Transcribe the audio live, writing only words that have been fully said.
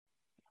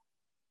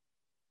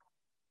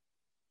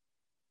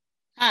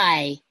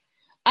Hi,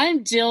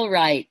 I'm Jill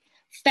Wright,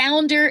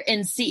 founder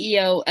and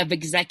CEO of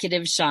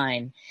Executive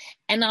Shine.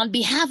 And on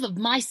behalf of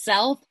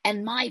myself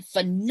and my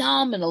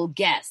phenomenal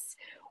guests,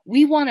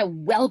 we want to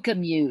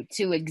welcome you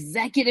to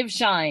Executive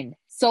Shine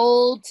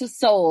Soul to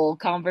Soul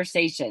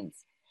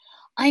Conversations.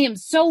 I am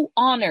so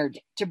honored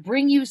to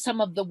bring you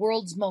some of the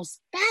world's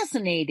most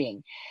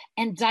fascinating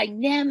and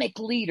dynamic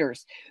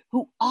leaders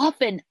who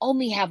often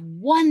only have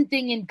one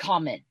thing in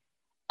common: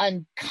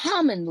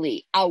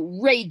 uncommonly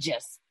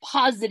outrageous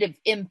positive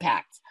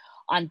impact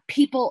on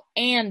people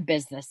and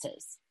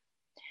businesses.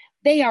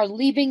 They are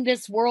leaving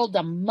this world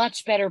a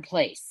much better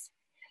place.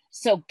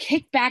 So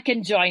kick back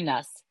and join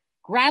us.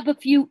 Grab a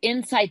few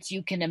insights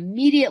you can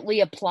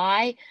immediately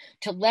apply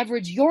to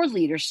leverage your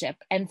leadership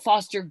and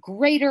foster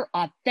greater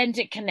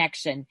authentic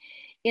connection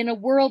in a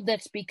world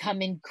that's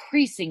become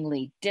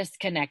increasingly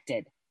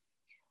disconnected.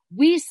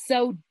 We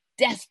so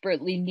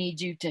desperately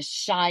need you to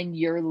shine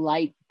your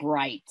light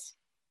bright.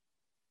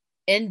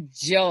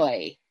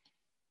 Enjoy.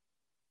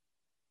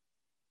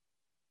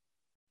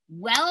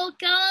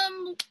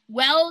 Welcome,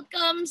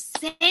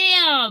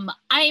 Sam.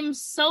 I'm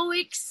so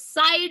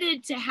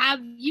excited to have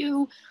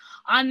you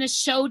on the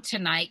show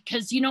tonight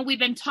because, we've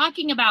been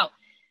talking about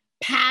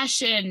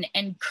passion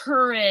and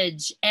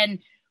courage and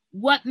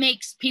what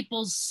makes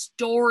people's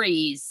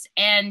stories.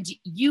 And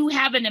you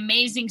have an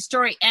amazing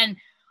story. And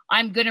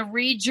I'm going to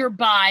read your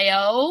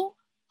bio.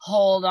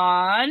 Hold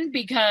on,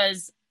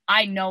 because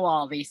I know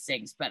all these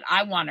things, but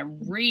I want to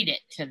read it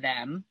to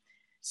them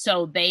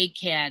so they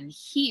can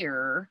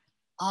hear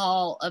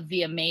all of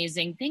the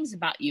amazing things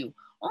about you.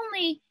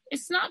 Only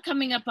it's not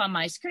coming up on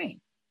my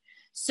screen.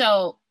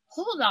 So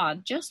hold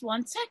on just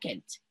 1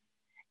 second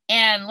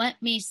and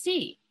let me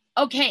see.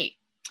 Okay.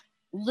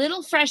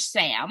 Little Fresh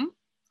Sam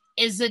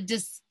is a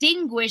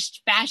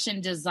distinguished fashion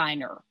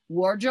designer,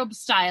 wardrobe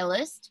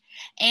stylist,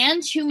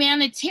 and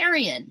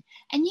humanitarian.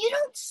 And you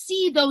don't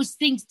see those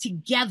things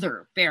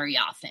together very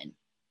often.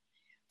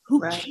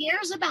 Who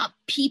cares about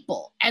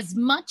people as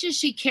much as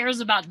she cares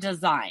about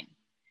design.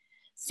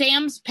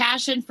 Sam's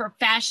passion for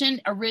fashion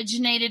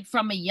originated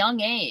from a young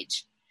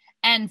age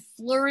and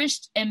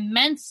flourished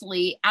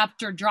immensely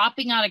after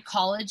dropping out of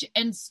college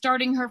and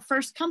starting her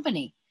first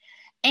company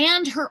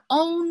and her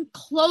own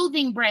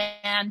clothing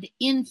brand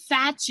in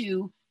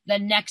Fatu the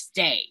next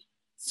day.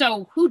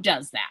 So who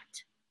does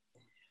that?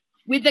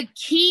 With a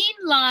keen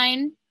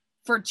eye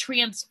for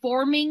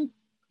transforming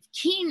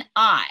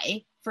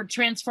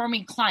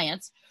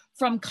clients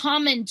from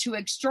common to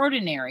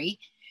extraordinary,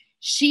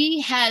 she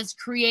has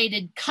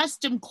created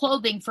custom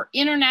clothing for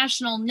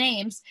international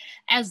names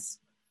as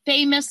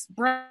famous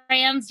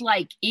brands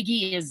like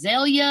Iggy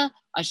Azalea,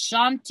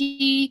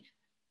 Ashanti,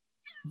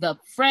 The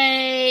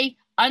Fray,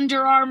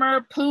 Under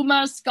Armour,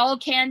 Puma, Skull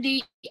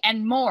Candy,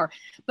 and more.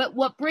 But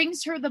what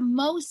brings her the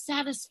most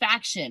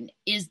satisfaction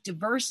is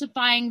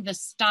diversifying the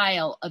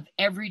style of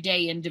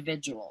everyday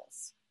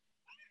individuals,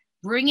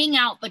 bringing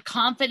out the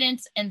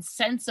confidence and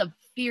sense of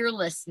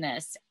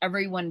fearlessness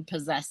everyone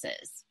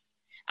possesses.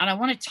 And I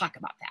want to talk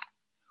about that.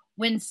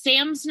 When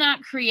Sam's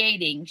not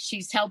creating,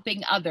 she's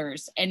helping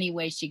others any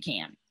way she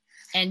can.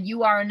 And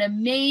you are an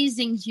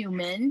amazing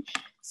human.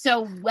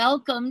 So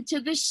welcome to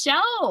the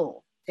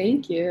show.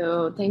 Thank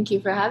you. Thank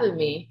you for having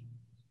me.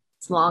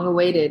 It's long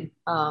awaited.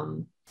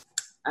 I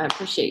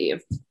appreciate you.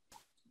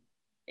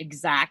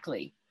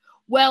 Exactly.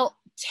 Well,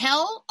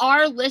 tell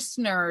our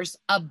listeners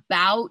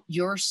about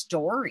your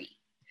story.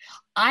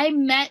 I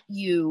met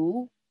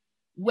you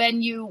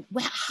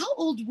how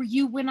old were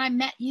you when I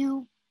met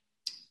you?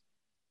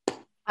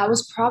 I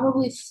was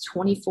probably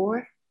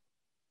 24,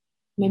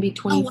 maybe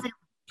 20,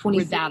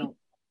 20. That old.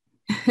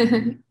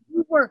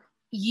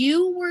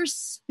 You were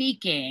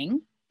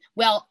speaking.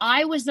 Well,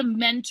 I was a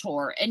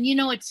mentor, and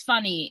it's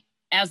funny,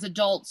 as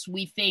adults,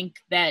 we think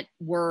that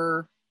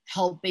we're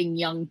helping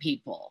young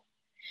people,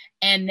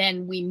 and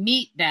then we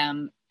meet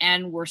them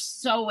and we're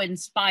so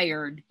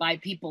inspired by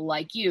people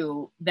like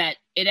you that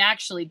it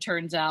actually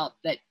turns out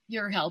that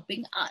you're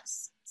helping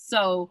us.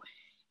 So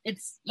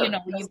it's, you've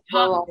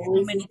taught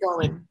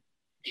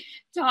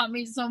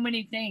me so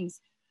many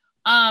things.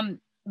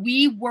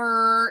 We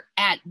were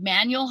at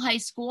Manual High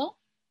School.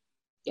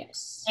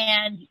 Yes.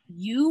 And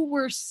you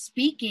were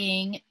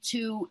speaking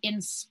to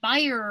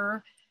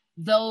inspire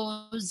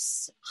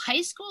those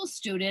high school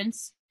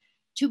students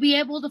to be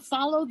able to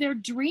follow their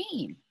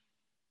dream.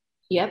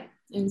 Yep,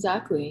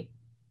 exactly.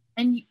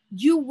 And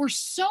you were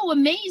so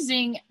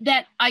amazing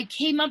that I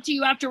came up to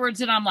you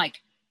afterwards and I'm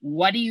like,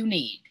 what do you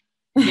need?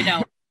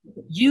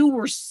 You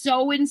were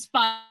so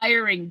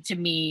inspiring to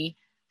me.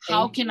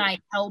 How can I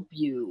help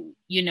you,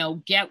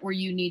 get where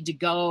you need to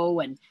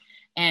go and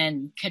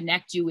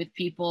connect you with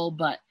people?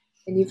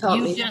 And you've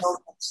helped me so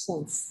much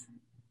since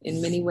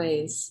in many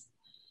ways.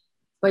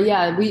 But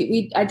yeah,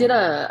 I did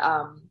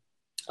a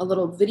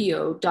little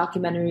video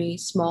documentary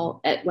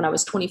when I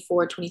was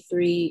 24,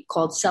 23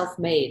 called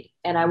Self-Made.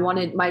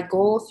 And my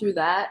goal through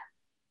that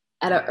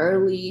at an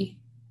early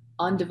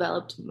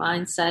undeveloped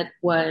mindset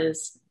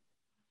was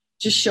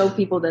just show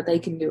people that they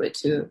can do it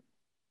too.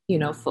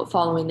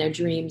 following their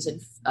dreams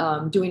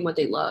and doing what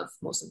they love,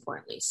 most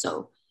importantly.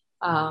 So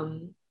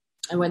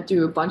I went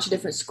through a bunch of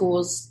different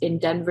schools in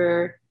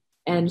Denver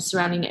and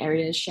surrounding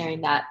areas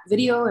sharing that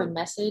video and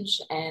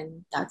message.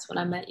 And that's when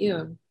I met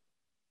you.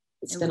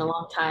 It's been a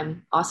long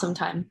time. Awesome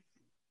time.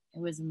 It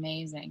was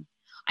amazing.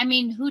 I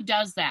mean, who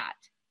does that?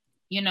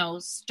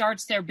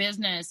 Starts their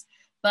business,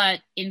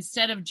 but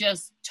instead of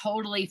just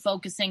totally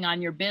focusing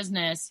on your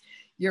business,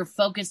 you're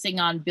focusing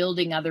on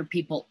building other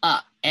people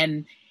up.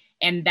 And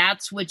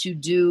that's what you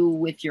do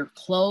with your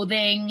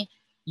clothing.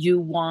 You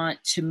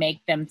want to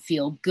make them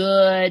feel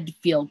good,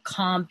 feel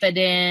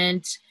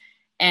confident,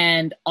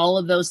 and all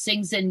of those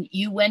things. And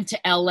you went to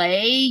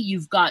LA,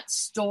 you've got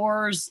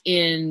stores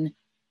in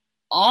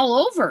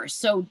all over.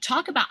 So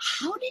talk about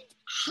how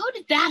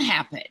did that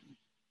happen?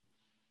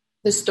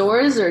 The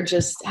stores or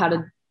just how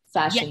did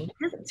fashion?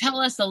 Yeah, just tell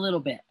us a little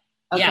bit.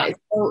 Okay. Yeah.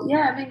 So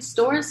I mean,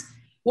 stores,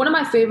 one of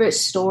my favorite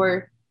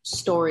store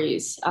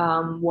stories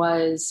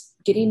was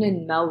getting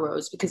in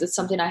Melrose, because it's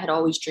something I had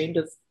always dreamed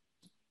of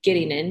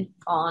getting in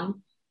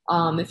on.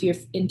 If you're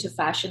into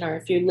fashion or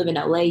if you live in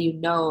LA,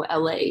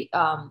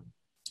 LA,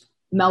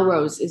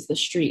 Melrose is the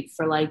street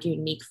for like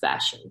unique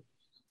fashion.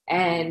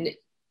 And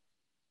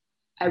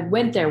I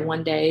went there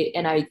one day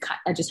and I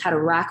just had a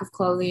rack of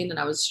clothing and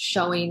I was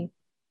showing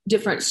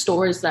different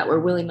stores that were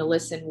willing to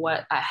listen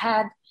what I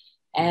had.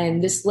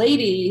 And this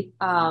lady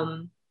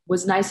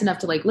was nice enough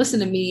to like listen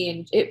to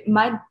me, and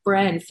my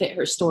brand fit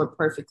her store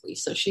perfectly.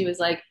 So she was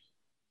like,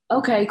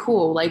 okay,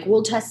 cool. Like,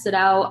 we'll test it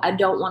out. I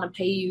don't want to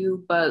pay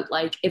you, but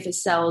like if it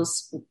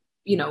sells,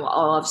 I'll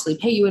obviously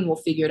pay you and we'll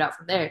figure it out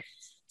from there.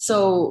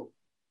 So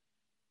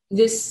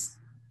this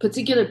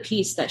particular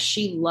piece that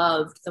she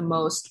loved the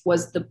most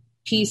was the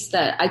piece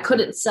that I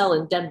couldn't sell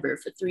in Denver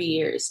for 3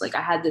 years. Like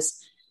I had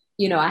this,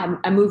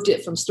 I moved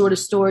it from store to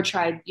store,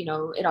 tried,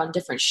 it on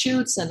different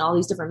shoots and all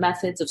these different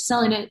methods of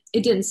selling it.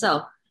 It didn't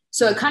sell.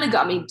 So it kind of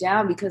got me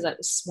down because it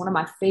was one of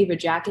my favorite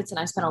jackets and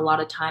I spent a lot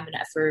of time and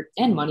effort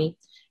and money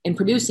in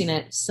producing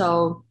it.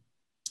 So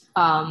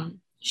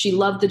she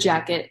loved the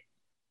jacket.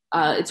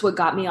 It's what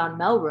got me on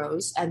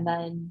Melrose. And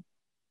then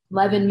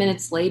 11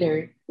 minutes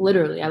later,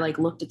 literally, I like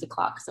looked at the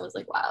clock because I was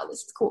like, wow,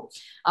 this is cool.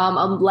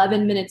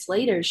 11 minutes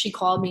later, she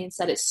called me and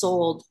said it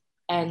sold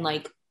and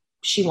like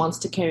she wants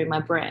to carry my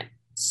brand.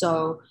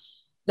 So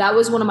that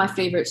was one of my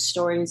favorite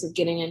stories of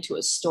getting into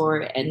a store.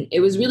 And it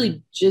was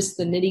really just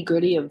the nitty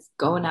gritty of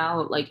going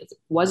out. Like, it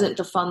wasn't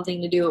the fun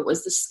thing to do. It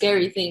was the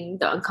scary thing,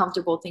 the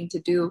uncomfortable thing to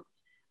do.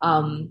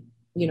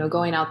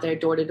 Going out there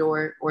door to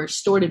door or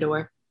store to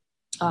door.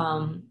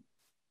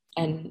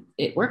 And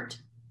it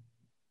worked.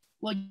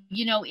 Well,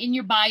 in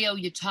your bio,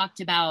 you talked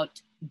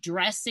about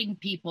dressing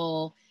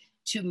people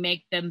to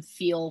make them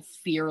feel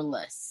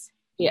fearless.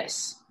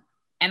 Yes.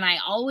 And I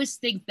always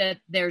think that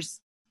there's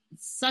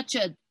such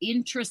an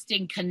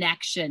interesting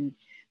connection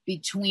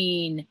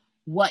between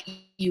what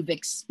you've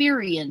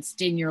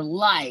experienced in your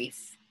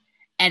life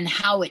and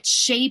how it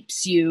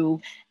shapes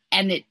you.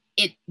 And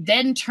it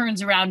then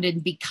turns around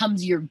and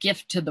becomes your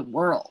gift to the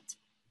world.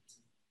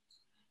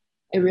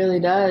 It really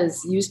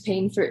does. Use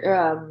pain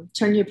for,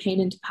 turn your pain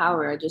into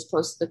power. I just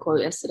posted the quote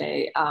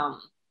yesterday.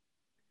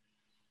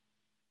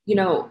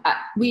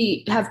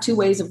 We have two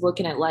ways of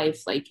looking at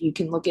life. Like, you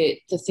can look at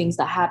the things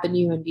that happen to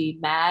you and be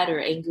mad or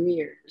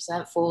angry or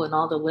resentful and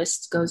all the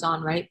list goes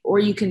on, right? Or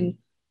you can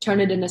turn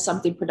it into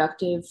something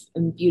productive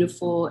and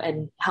beautiful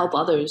and help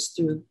others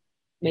through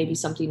maybe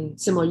something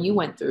similar you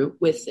went through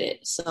with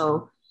it.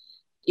 So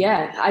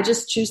yeah, I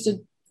just choose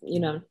to,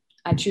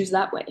 I choose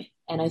that way.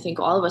 And I think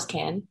all of us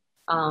can.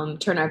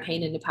 Turn our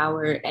pain into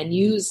power and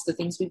use the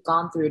things we've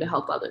gone through to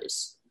help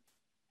others.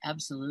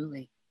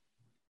 Absolutely.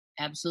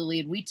 Absolutely.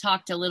 And we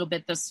talked a little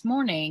bit this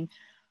morning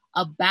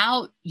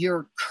about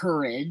your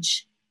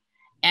courage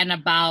and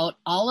about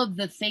all of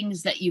the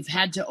things that you've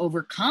had to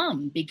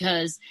overcome,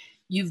 because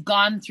you've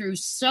gone through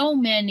so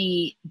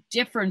many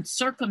different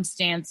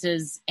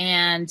circumstances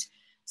and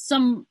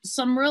some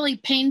really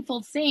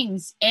painful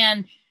things.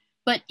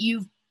 But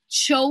you've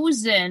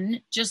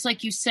chosen, just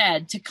like you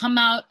said, to come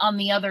out on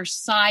the other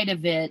side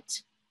of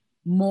it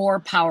more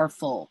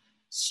powerful,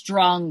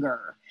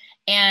 stronger.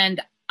 And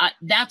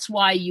that's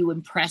why you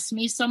impress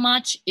me so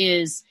much,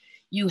 is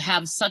you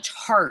have such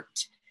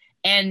heart.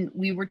 And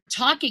we were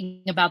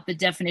talking about the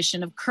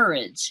definition of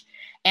courage,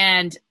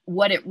 and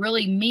what it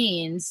really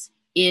means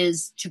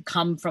is to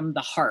come from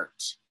the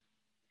heart.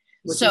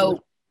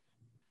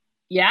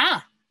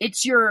 Yeah,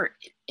 it's your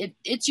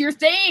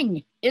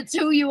thing. It's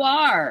who you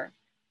are.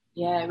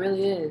 Yeah, it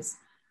really is.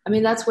 I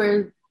mean, that's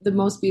where the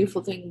most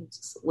beautiful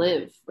things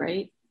live,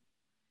 right?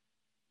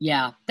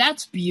 Yeah,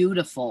 that's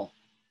beautiful.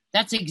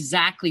 That's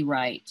exactly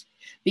right.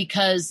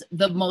 Because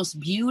the most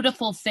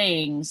beautiful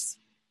things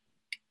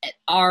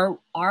are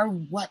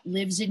what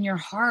lives in your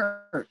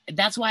heart.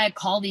 That's why I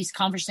call these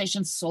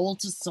conversations soul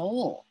to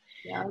soul.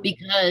 Yeah.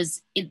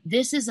 Because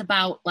this is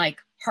about like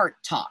heart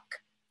talk,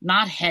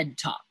 not head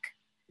talk.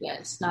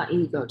 Yes, not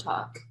ego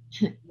talk.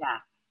 Yeah.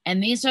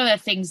 And these are the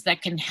things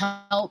that can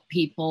help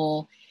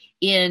people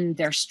in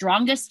their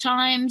strongest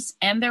times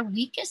and their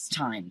weakest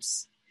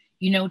times.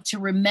 to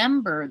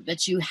remember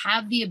that you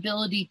have the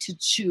ability to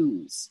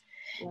choose.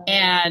 Yeah.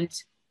 And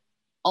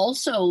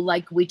also,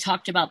 like we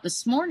talked about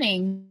this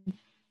morning,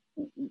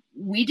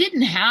 I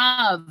didn't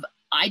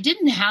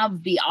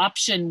have the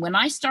option when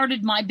I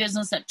started my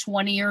business at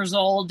 20 years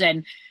old,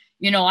 and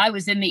I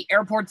was in the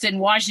airports in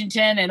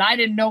Washington and I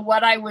didn't know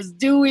what I was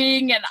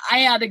doing, and I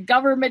had a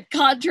government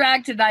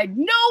contract and I had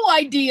no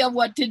idea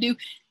what to do.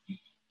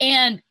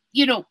 And,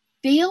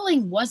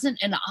 failing wasn't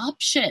an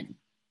option.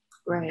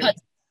 Right. Because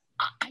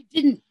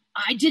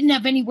I didn't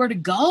have anywhere to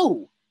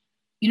go.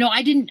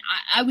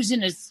 I was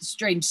in a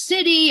strange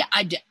city.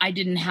 I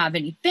didn't have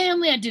any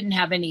family. I didn't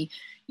have any,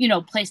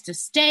 place to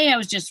stay. I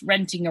was just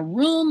renting a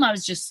room. I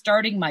was just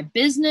starting my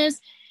business.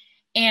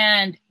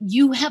 And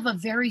you have a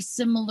very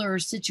similar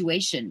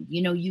situation.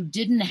 You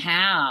didn't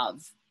have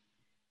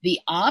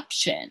the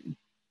option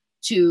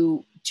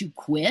to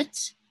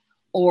quit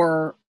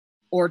or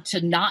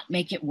to not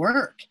make it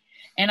work.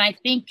 And I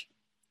think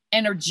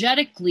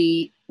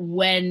energetically,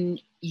 when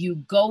you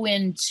go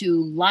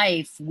into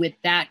life with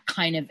that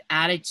kind of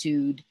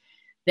attitude,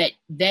 that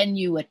then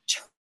you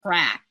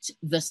attract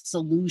the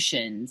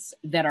solutions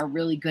that are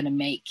really going to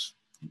make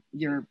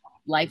your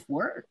life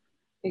work.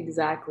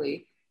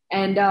 Exactly.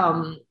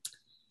 And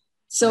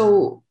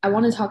so I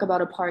want to talk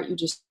about a part you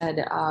just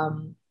said,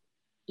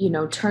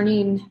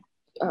 turning,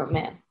 oh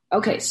man.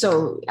 Okay.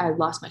 So I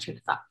lost my train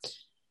of thought.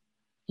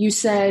 You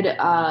said,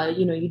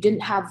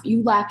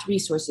 you lacked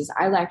resources.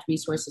 I lacked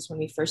resources when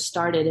we first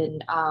started.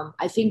 And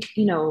I think,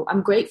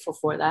 I'm grateful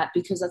for that,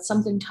 because that's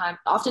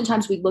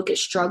oftentimes we look at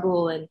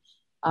struggle and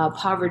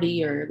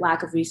poverty or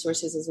lack of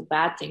resources as a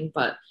bad thing,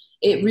 but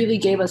it really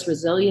gave us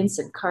resilience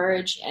and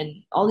courage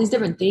and all these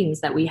different things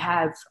that we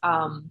have.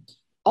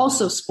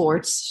 Also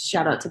sports,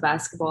 shout out to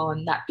basketball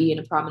and that being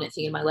a prominent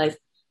thing in my life.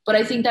 But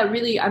I think that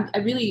really, I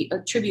really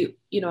attribute,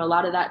 a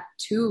lot of that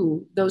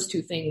to those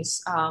two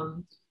things.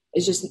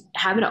 Is just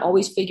having to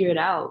always figure it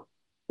out.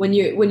 When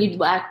you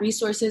lack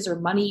resources or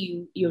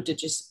money, you have to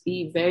just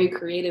be very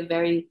creative,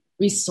 very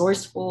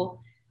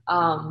resourceful.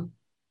 And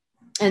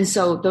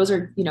so those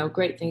are,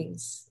 great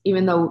things,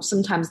 even though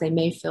sometimes they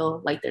may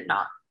feel like they're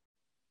not.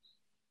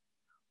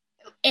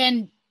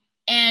 And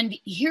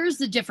here's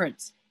the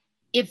difference.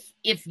 If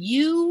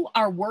you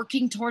are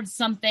working towards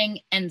something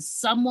and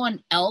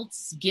someone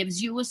else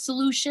gives you a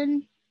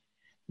solution,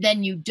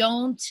 then you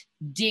don't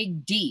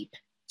dig deep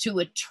to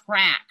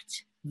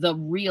attract the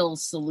real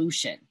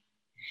solution.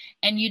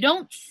 And you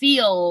don't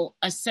feel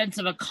a sense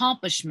of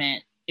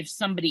accomplishment if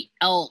somebody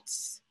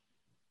else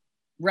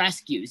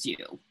rescues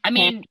you. I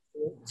mean,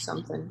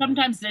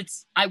 sometimes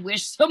I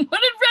wish someone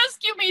would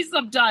rescue me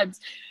sometimes.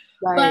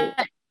 Right.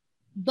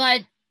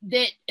 But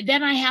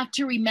then I have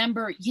to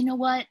remember, you know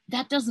what?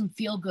 That doesn't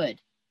feel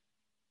good.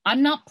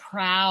 I'm not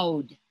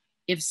proud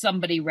if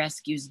somebody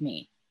rescues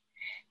me.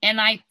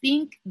 And I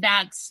think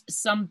that's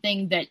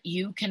something that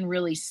you can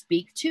really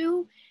speak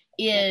to,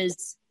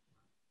 is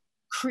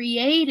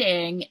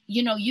creating,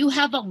 you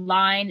have a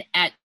line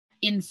at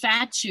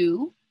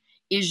Infatu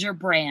is your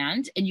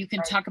brand, and you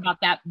can talk about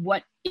that,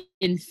 what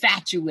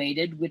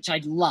infatuated, which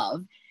I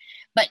love,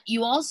 but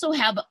you also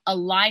have a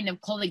line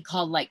of clothing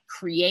called like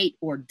Create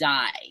or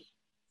Die.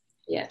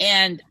 Yes.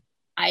 And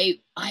I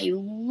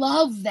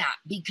love that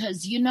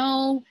because,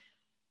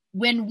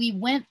 when we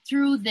went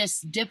through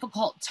this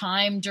difficult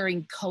time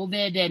during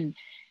COVID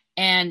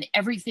and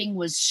everything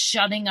was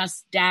shutting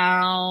us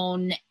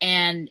down,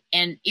 and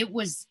it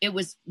was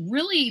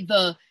really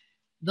the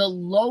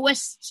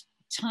lowest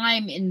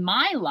time in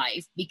my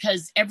life,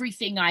 because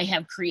everything I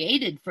have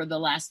created for the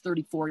last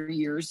 34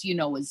 years,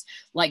 is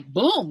like,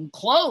 boom,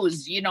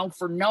 closed,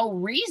 for no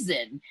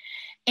reason.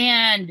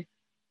 And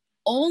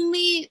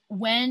only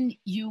when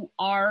you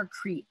are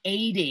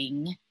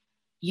creating,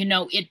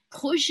 it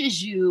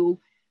pushes you,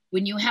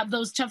 when you have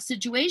those tough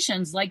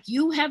situations like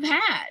you have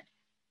had,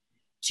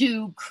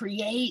 to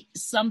create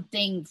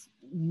something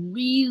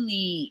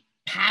really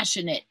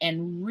passionate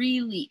and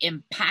really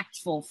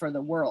impactful for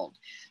the world.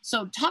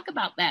 So talk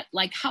about that.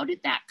 Like, how did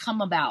that come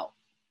about?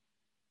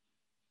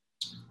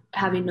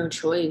 Having no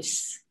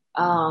choice.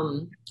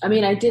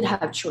 I did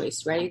have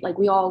choice, right? Like,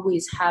 we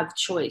always have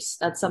choice.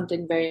 That's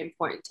something very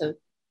important to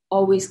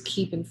always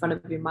keep in front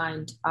of your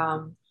mind.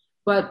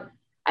 But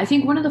I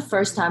think one of the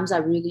first times I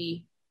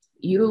really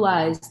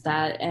utilized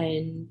that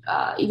and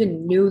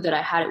even knew that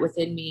I had it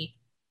within me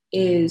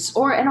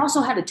and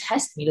also had to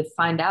test me to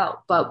find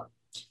out. But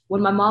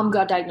when my mom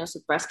got diagnosed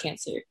with breast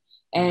cancer,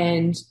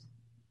 and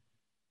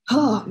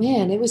oh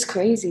man, it was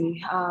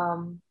crazy.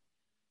 My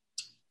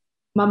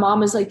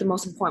mom is like the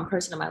most important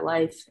person in my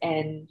life,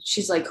 and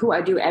she's like who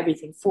I do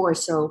everything for.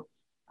 So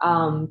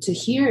to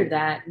hear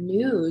that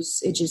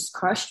news, it just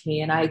crushed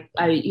me. And I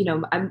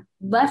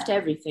left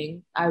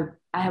everything.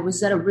 I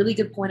was at a really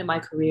good point in my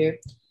career.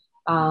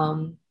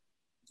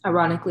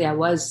 Ironically, I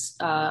was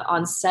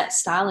on set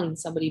styling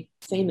somebody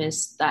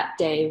famous that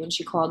day when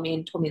she called me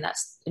and told me that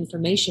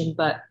information.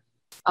 But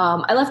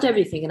I left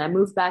everything and I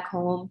moved back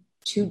home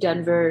to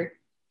Denver.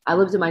 I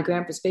lived in my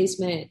grandpa's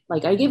basement.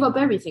 Like, I gave up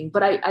everything,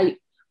 but I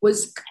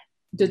was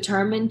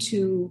determined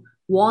to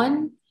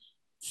one,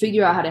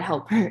 figure out how to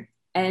help her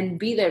and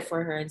be there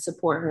for her and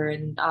support her.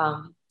 And,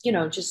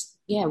 just,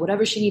 yeah,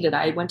 whatever she needed.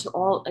 I went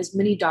to as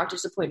many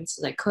doctor's appointments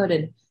as I could,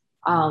 and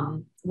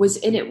was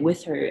in it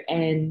with her.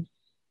 And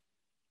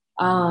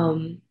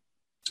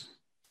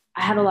I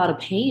had a lot of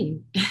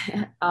pain.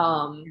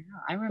 I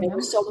remember. There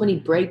were so many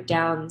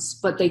breakdowns,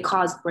 but they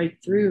caused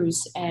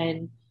breakthroughs.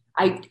 And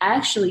I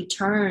actually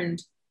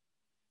turned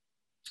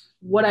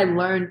what I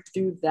learned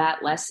through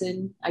that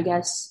lesson, I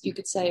guess you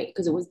could say,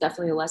 because it was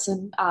definitely a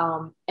lesson.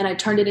 And I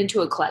turned it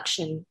into a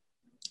collection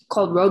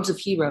called Robes of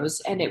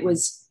Heroes. And it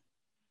was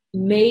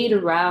made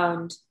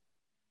around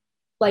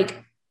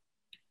like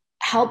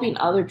helping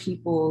other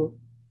people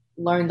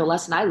learn the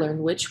lesson I learned,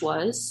 which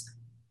was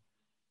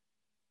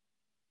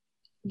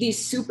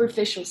these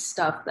superficial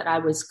stuff that I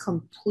was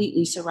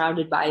completely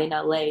surrounded by in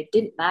LA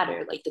didn't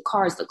matter. Like the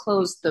cars, the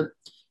clothes,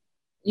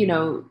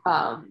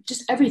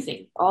 just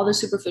everything, all the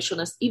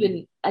superficialness.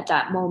 Even at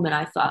that moment,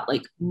 I thought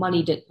like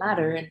money didn't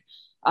matter. And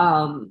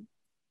I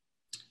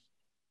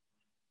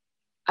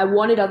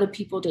wanted other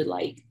people to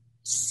like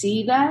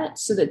see that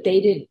so that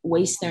they didn't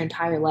waste their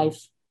entire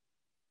life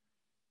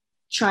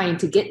trying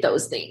to get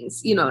those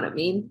things. You know what I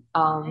mean?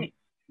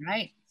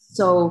 Right.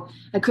 So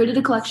I created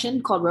a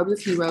collection called Robes of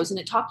Heroes, and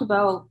it talked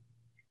about,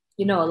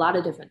 a lot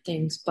of different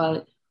things.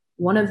 But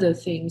one of the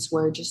things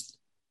were just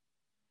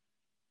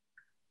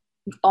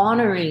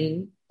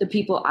honoring the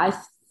people I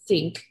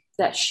think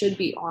that should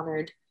be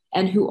honored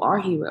and who are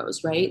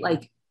heroes, right?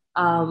 Like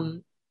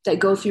that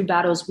go through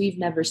battles we've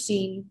never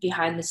seen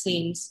behind the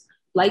scenes,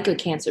 like a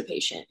cancer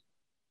patient.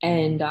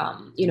 And,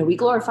 we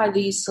glorify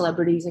these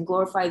celebrities and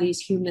glorify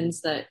these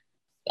humans,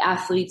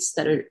 athletes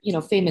that are,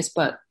 famous,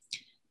 but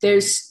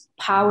there's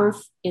power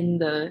in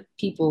the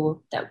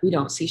people that we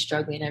don't see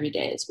struggling every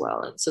day as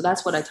well. And so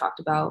that's what I talked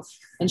about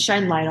and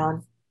shine light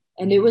on.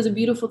 And it was a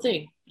beautiful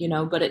thing,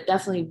 but it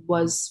definitely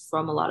was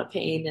from a lot of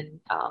pain.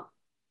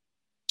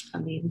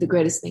 And the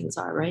greatest things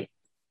are, right?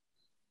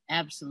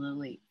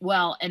 Absolutely.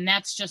 Well, and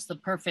that's just the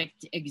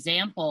perfect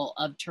example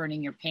of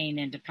turning your pain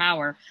into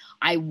power.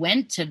 I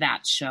went to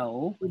that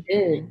show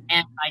and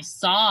I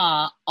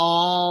saw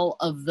all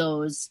of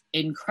those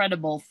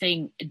incredible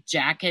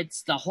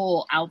jackets, the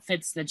whole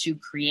outfits that you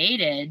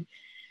created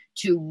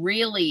to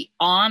really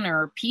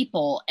honor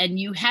people. And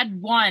you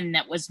had one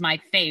that was my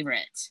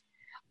favorite.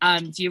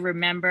 Do you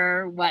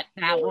remember what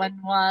that one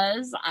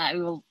was? I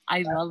love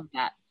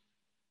that.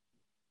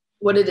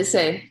 What did it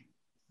say?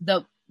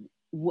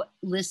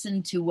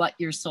 Listen to what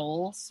your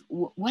soul's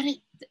what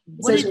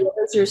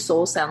does your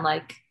soul sound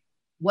like?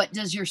 What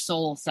does your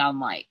soul sound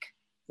like?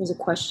 There's a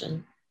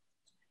question.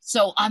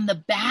 So on the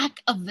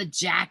back of the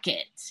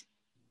jacket,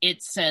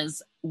 it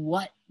says,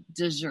 what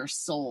does your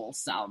soul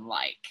sound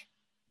like?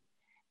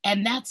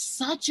 And that's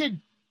such a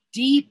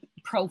deep,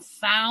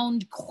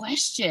 profound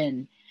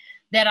question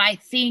that I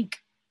think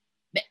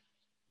that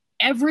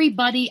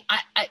everybody,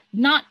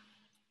 not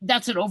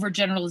that's an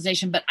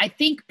overgeneralization, but I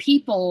think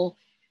people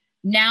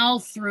now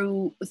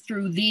through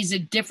these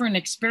different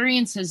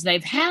experiences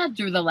they've had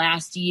through the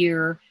last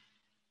year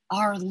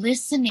are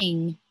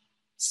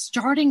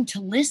starting to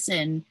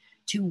listen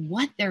to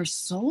what their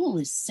soul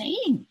is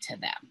saying to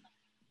them.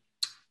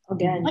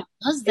 Again, what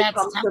does that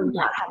comes from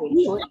not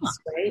having choice,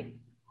 right?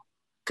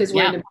 Because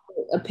we're in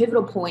a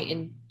pivotal point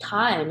in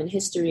time and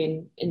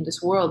history in this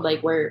world,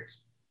 like where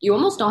you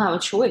almost don't have a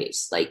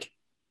choice. Like,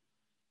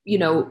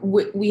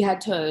 we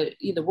had to,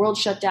 the world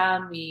shut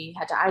down, we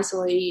had to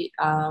isolate,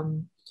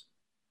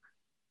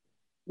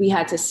 we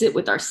had to sit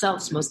with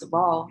ourselves most of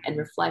all and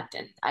reflect.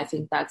 And I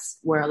think that's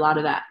where a lot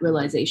of that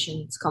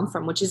realizations come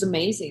from, which is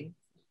amazing.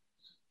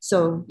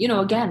 So,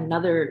 again,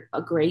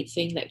 a great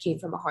thing that came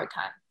from a hard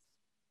time.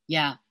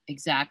 Yeah,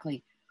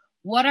 exactly.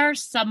 What are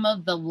some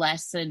of the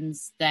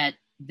lessons that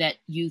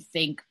you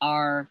think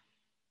are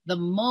the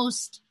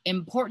most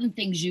important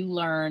things you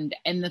learned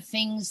and the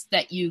things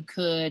that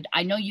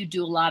I know you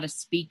do a lot of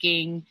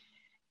speaking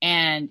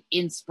and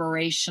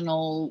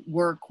inspirational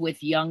work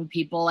with young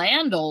people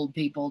and old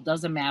people,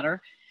 doesn't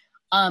matter.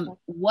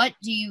 What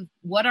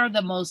are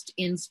the most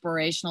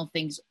inspirational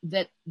things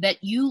that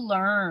you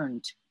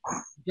learned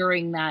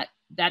during that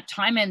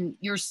time? And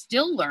you're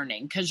still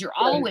learning because you're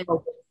always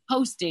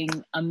posting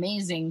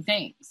amazing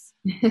things.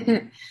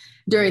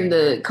 During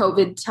the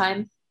COVID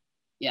time?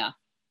 Yeah.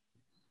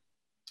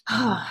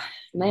 Oh,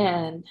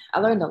 man,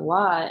 I learned a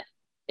lot.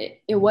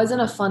 It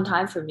wasn't a fun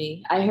time for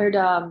me. I heard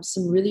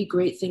some really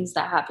great things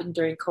that happened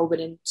during COVID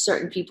in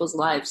certain people's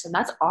lives, and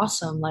that's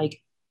awesome.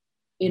 Like,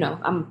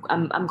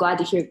 I'm glad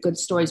to hear good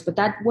stories, but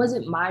that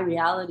wasn't my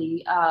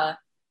reality.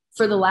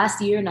 For the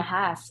last year and a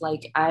half,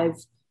 like I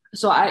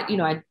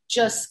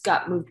just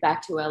got moved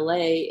back to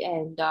LA,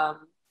 and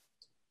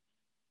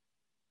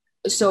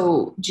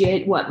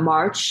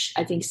March,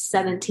 I think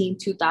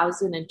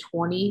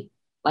 2020,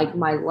 like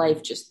my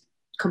life just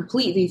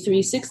completely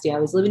 360. I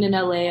was living in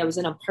LA. I was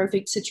in a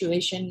perfect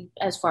situation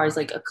as far as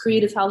like a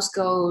creative house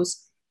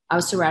goes. I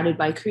was surrounded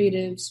by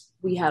creatives.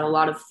 We had a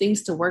lot of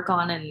things to work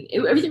on, and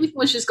everything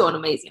was just going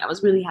amazing. I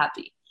was really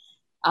happy.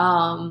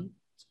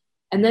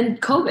 And then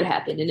COVID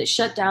happened and it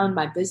shut down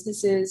my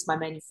businesses, my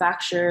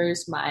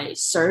manufacturers, my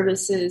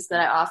services that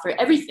I offer,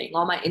 everything,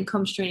 all my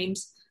income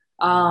streams.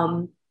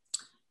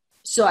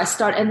 So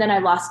and then I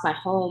lost my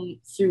home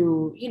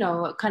through,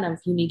 a kind of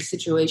unique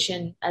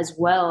situation as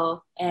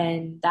well.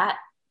 And that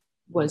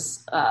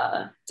was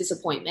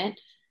disappointment.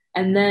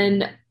 And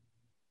then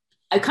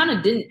I kind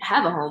of didn't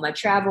have a home. I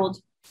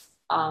traveled,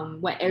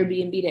 went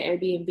Airbnb to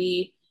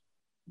Airbnb.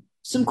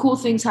 Some cool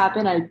things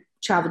happened. I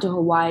traveled to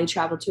Hawaii,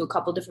 traveled to a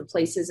couple different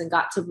places, and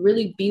got to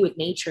really be with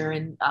nature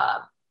and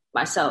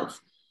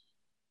myself.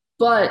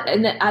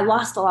 And then I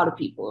lost a lot of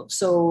people.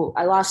 So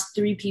I lost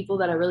 3 people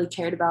that I really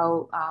cared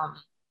about,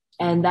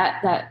 and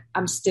that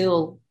I'm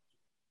still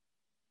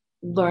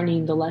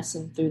learning the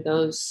lesson through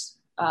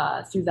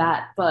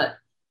that. But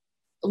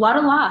a lot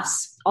of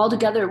loss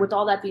altogether. With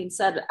all that being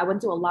said, I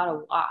went through a lot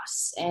of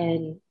loss,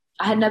 and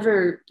I had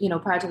never,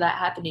 prior to that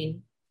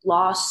happening,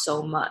 lost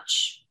so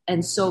much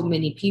and so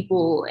many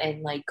people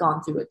and like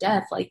gone through a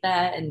death like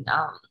that. And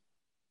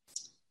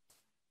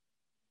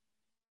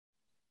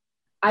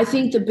I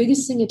think the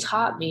biggest thing it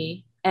taught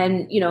me,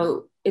 and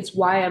it's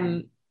why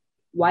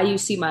you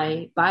see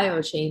my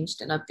bio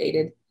changed and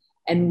updated,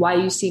 and why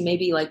you see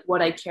maybe like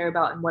what I care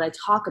about and what I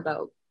talk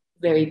about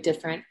very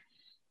different.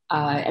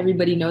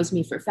 Everybody knows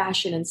me for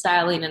fashion and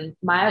styling, and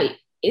my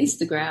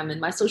Instagram and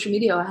my social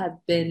media have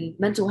been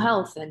mental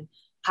health and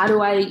how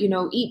do I,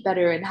 eat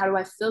better and how do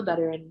I feel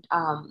better. And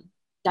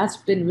that's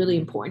been really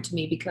important to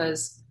me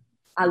because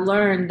I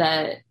learned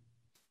that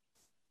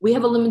we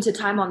have a limited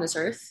time on this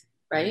earth,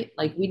 right?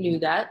 Like we knew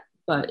that,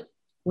 but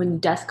when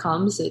death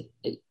comes, it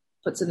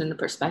puts it into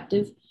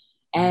perspective.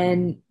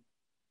 And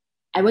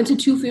I went to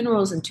 2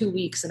 funerals in 2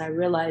 weeks, and I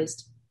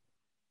realized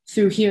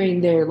through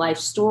hearing their life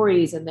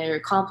stories and their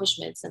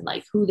accomplishments and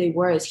like who they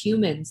were as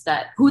humans,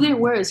 that who they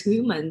were as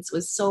humans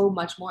was so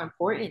much more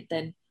important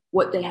than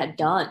what they had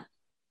done.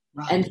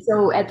 Right. And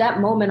so at that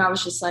moment, I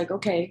was just like,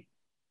 okay,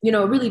 it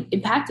really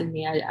impacted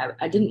me.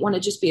 I didn't want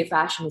to just be a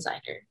fashion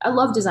designer. I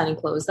love designing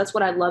clothes. That's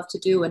what I love to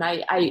do. And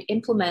I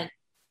implement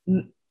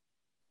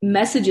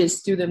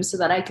messages through them so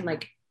that I can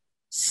like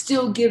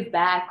still give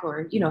back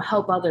or,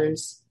 help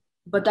others.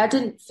 But that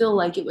didn't feel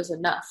like it was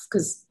enough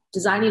because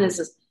designing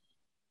is,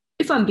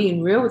 if I'm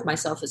being real with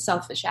myself, a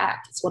selfish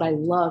act. It's what I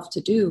love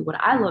to do, what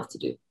I love to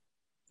do.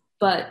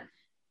 But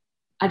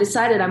I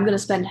decided I'm going to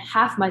spend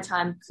half my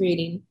time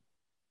creating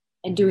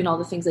and doing all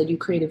the things I do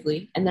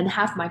creatively, and then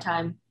half my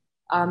time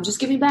just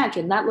giving back.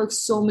 And that looks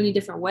so many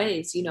different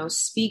ways,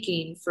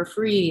 speaking for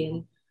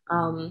free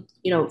and,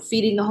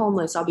 feeding the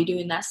homeless. I'll be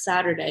doing that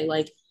Saturday,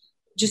 like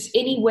just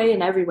any way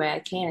and every way I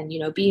can,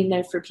 being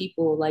there for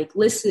people, like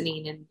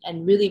listening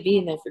and really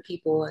being there for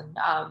people. And,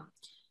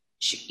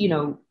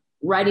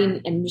 writing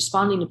and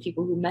responding to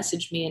people who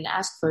message me and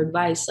ask for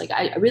advice. Like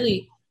I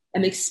really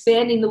am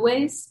expanding the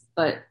ways,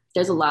 but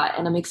there's a lot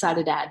and I'm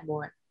excited to add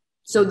more.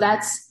 So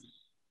that's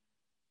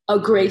a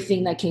great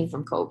thing that came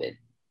from COVID.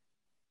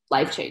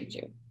 Life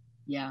changer.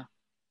 Yeah.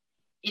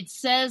 It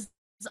says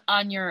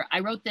I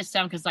wrote this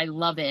down because I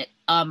love it.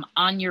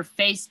 On your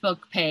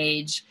Facebook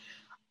page,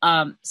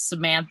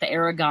 Samantha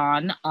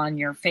Aragon on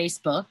your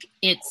Facebook,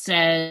 it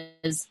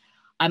says,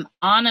 I'm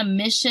on a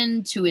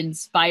mission to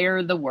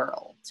inspire the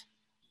world.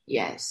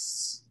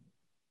 Yes.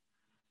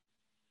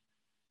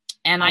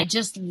 And I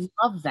just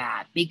love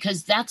that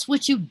because that's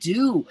what you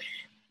do.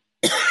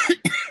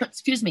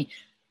 Excuse me.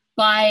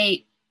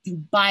 By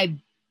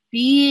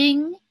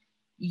being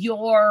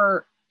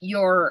your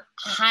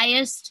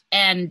highest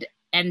and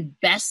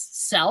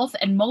best self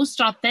and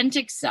most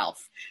authentic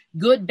self,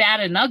 good, bad,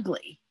 and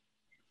ugly,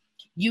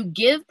 you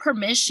give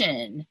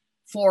permission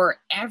for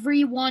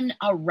everyone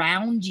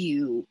around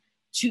you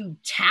to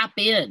tap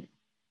in,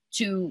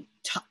 to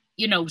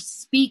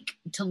speak,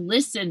 to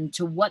listen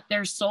to what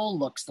their soul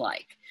looks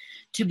like,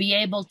 to be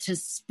able to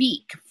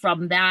speak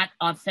from that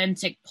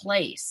authentic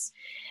place.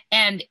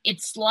 And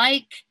it's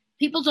like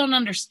people don't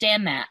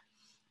understand that,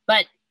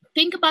 but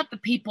think about the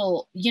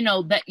people,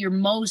 that you're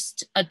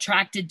most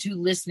attracted to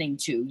listening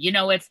to.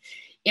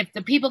 If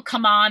the people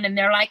come on and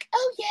they're like,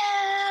 oh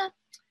yeah,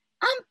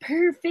 I'm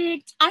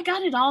perfect, I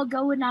got it all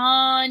going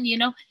on,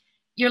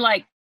 you're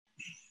like,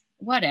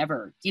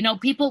 whatever,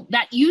 people,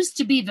 that used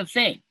to be the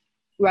thing.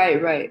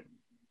 Right.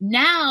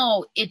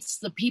 Now it's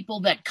the people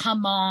that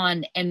come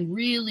on and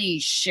really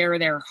share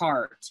their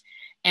heart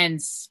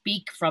and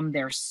speak from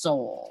their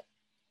soul.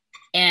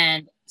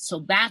 And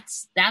so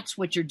that's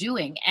what you're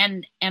doing.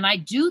 And I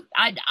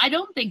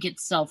don't think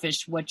it's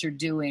selfish what you're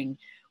doing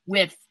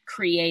with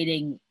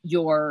creating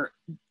your,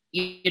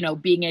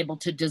 being able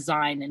to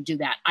design and do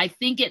that. I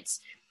think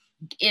it's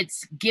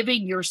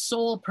giving your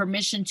soul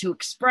permission to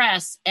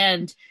express.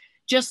 And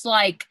just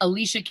like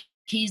Alicia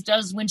Keys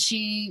does when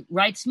she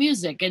writes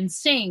music and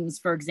sings,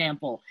 for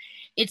example,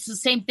 it's the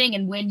same thing.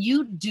 And when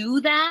you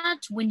do that,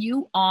 when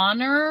you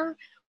honor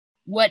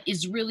what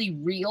is really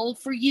real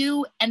for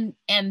you, and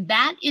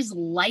that is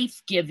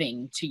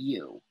life-giving to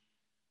you.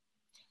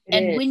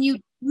 When you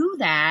do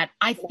that,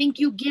 I think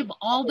you give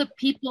all the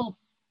people,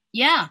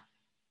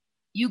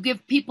 you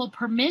give people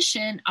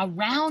permission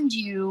around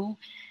you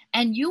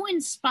and you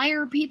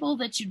inspire people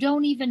that you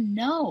don't even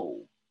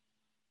know.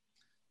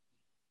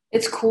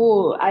 It's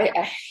cool.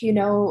 I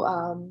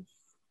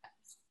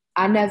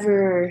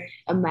never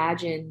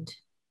imagined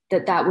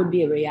that would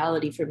be a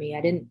reality for me.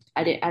 I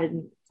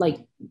didn't like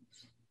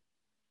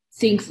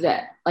think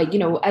that, like,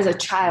 as a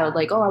child,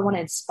 like, oh, I want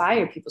to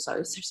inspire people. Sorry,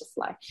 there's a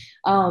fly.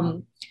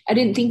 I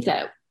didn't think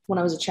that when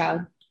I was a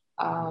child.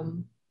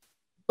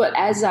 But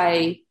as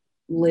I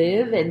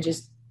live and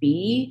just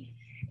be,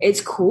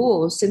 it's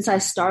cool. Since I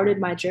started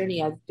my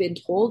journey, I've been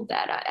told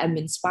that I'm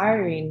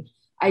inspiring.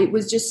 I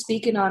was just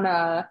speaking on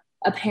a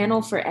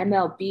panel for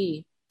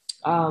MLB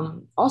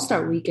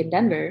All-Star Week in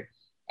Denver,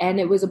 and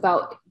it was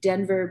about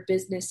Denver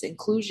business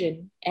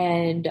inclusion.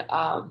 And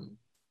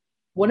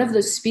one of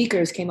the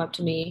speakers came up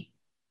to me,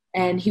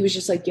 and he was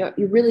just like, you're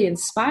really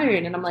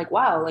inspiring. And I'm like,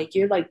 wow, like,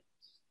 you're like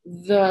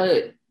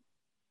the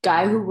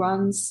guy who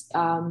runs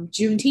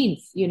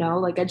Juneteenth,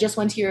 like, I just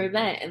went to your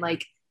event, and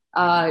like,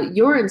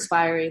 you're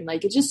inspiring.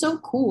 Like, it's just so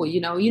cool.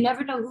 You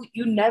never know who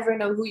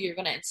you're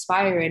going to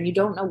inspire, and you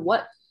don't know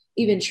what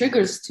even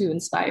triggers to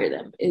inspire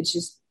them. It's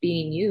just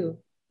being you.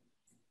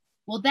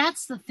 Well,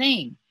 that's the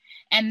thing.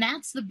 And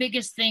that's the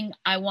biggest thing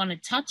I want to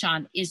touch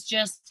on, is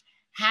just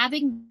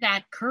having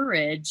that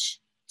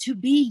courage to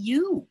be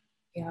you.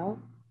 Yeah.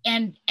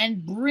 And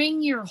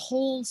bring your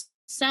whole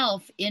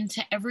self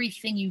into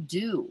everything you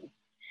do.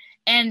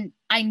 And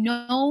I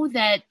know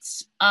that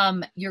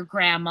your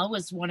grandma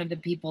was one of the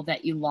people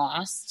that you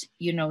lost,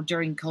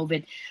 during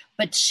COVID,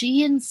 but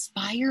she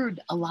inspired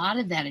a lot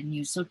of that in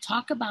you. So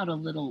talk about a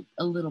little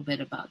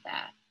bit about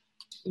that.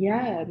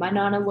 Yeah, my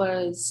nana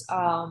was,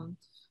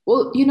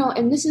 well,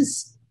 and this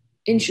is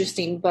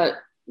interesting, but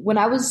when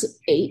I was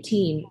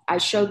 18, I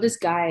showed this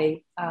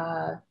guy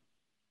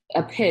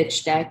a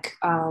pitch deck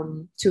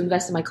to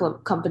invest in my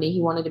company.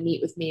 He wanted to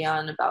meet with me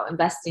on about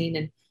investing,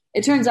 and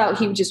it turns out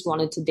he just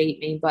wanted to date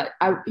me. But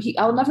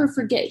I'll never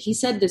forget. He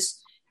said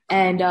this,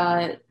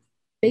 and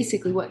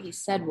basically what he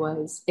said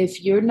was,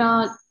 if your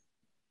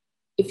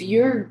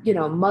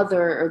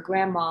mother or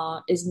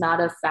grandma is not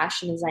a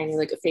fashion designer,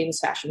 like a famous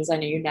fashion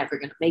designer, you're never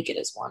going to make it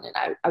as one.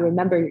 And I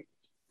remember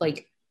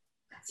like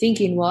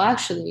thinking, well,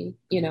 actually,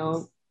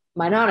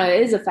 my nana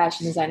is a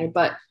fashion designer,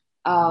 but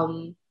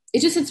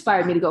it just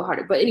inspired me to go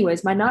harder. But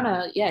anyways, my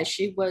nana, yeah,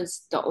 she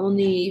was the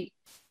only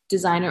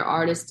designer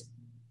artist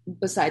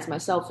besides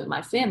myself and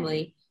my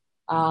family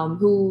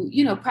who,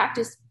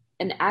 practiced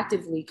and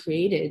actively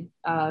created.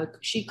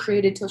 She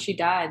created till she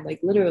died, like,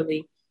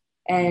 literally.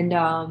 And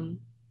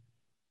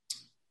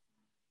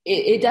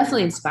it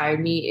definitely inspired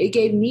me. It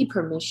gave me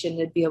permission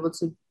to be able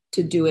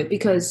to do it,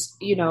 because,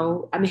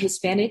 I'm a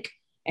Hispanic,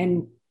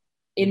 and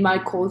in my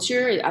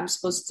culture, I'm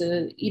supposed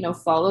to,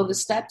 follow the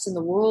steps and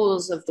the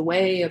rules of the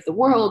way of the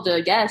world,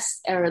 I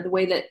guess, or the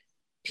way that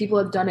people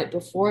have done it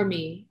before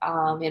me,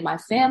 in my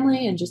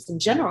family and just in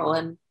general.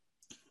 And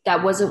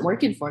that wasn't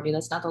working for me.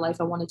 That's not the life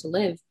I wanted to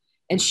live.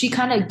 And she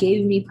kind of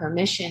gave me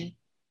permission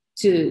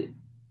to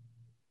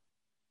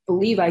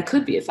believe I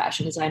could be a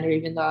fashion designer,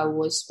 even though I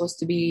was supposed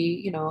to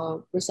be, a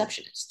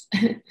receptionist.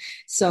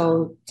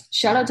 So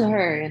shout out to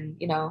her. And,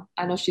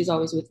 I know she's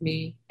always with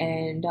me.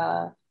 And,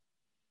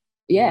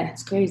 yeah,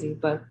 it's crazy,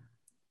 but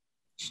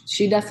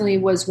she definitely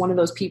was one of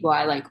those people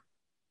I like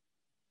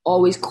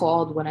always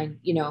called when I,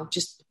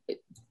 just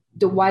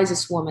the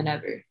wisest woman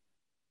ever.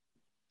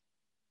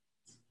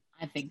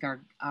 I think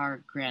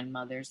our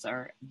grandmothers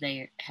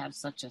they have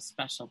such a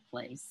special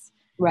place,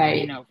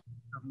 right? For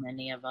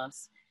many of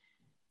us.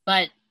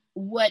 But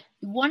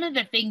one of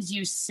the things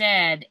you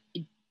said,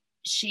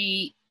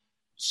 she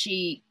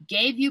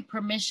gave you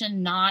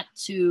permission not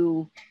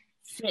to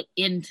fit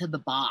into the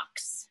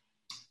box.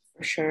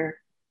 For sure.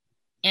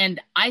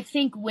 And I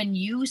think when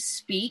you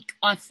speak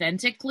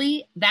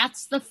authentically,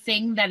 that's the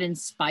thing that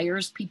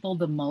inspires people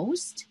the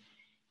most.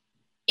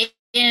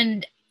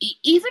 And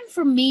even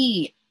for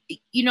me,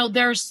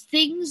 there's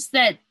things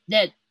that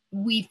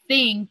we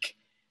think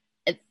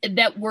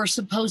that we're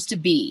supposed to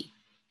be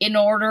in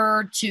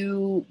order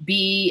to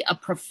be a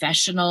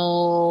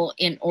professional,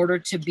 in order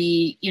to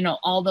be,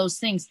 all those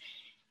things.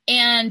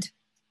 And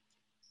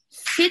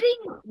fitting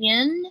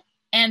in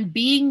and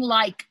being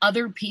like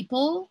other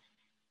people,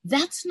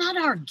 that's not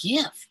our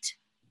gift.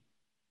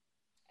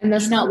 And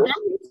that's not what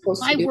we're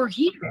supposed why to do. We're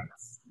here.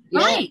 Yeah.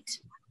 Right.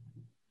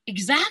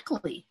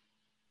 Exactly.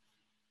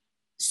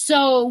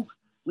 So,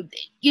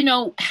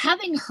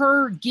 having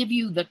her give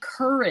you the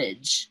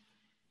courage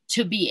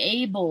to be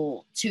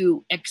able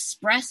to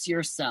express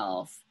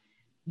yourself,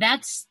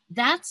 that's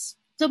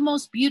the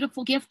most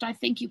beautiful gift I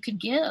think you can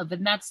give.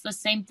 And that's the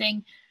same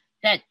thing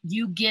that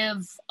you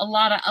give a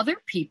lot of other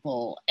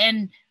people.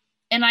 And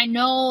I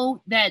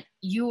know that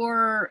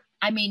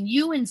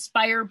you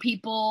inspire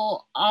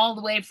people all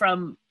the way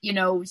from,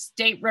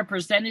 state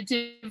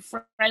representative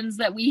friends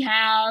that we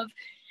have,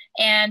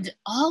 and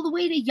all the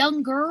way to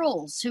young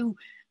girls who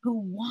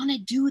want to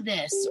do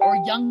this, or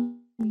young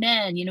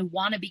men,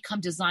 want to become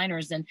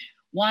designers and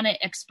want to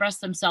express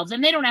themselves.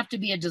 And they don't have to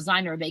be a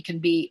designer. They can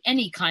be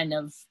any kind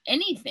of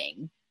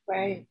anything.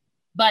 Right.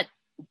 But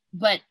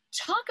but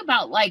talk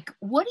about, like,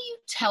 what do you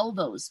tell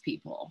those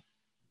people?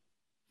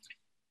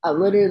 I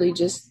literally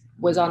just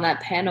was on that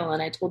panel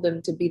and I told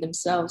them to be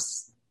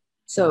themselves.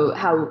 So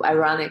how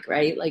ironic,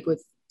 right? Like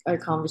with our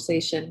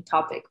conversation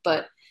topic,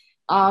 but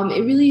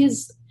it really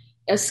is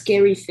a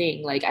scary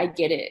thing. Like I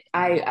get it.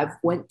 I've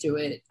went through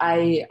it.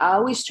 I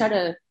always try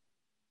to,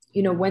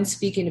 when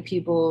speaking to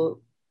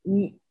people,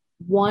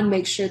 one,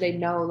 make sure they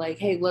know like,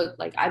 hey, look,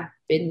 like I've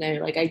been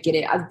there, like I get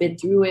it. I've been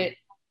through it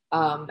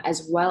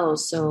as well.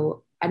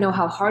 So I know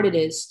how hard it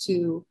is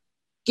to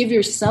give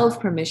yourself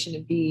permission to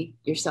be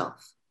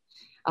yourself.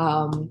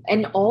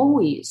 And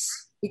always,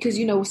 because,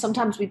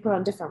 sometimes we put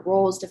on different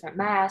roles, different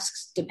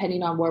masks,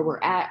 depending on where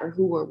we're at or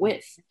who we're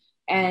with.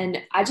 And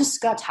I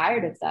just got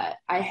tired of that.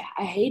 I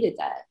hated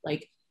that.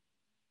 Like,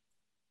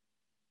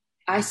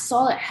 I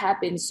saw it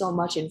happen so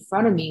much in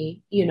front of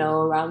me,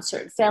 around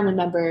certain family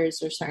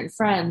members or certain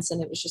friends.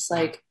 And it was just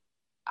like,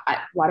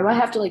 why do I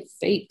have to like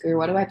fake, or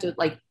why do I have to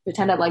like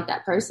pretend I like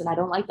that person? I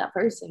don't like that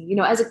person,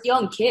 as a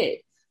young kid,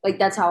 like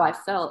that's how I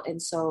felt.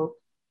 And so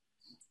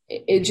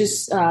it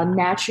just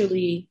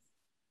naturally,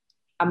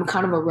 I'm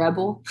kind of a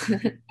rebel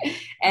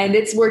and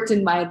it's worked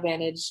in my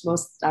advantage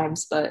most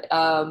times, but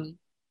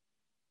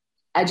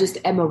I just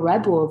am a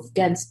rebel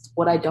against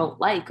what I don't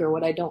like or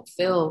what I don't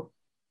feel.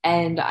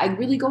 And I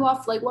really go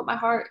off like what my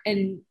heart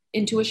and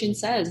intuition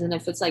says. And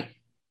if it's like,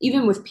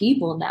 even with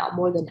people now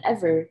more than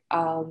ever,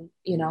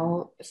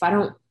 if I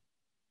don't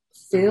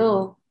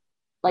feel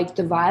like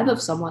the vibe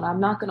of someone, I'm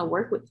not going to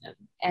work with them.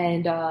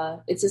 And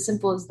it's as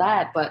simple as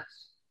that. But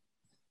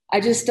I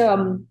just,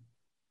 I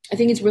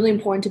think it's really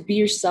important to be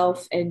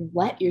yourself and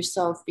let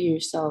yourself be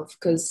yourself,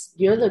 because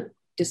you're the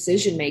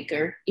decision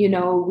maker.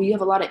 We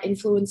have a lot of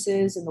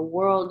influences in the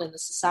world, and the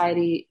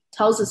society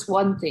tells us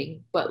one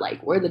thing, but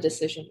like we're the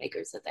decision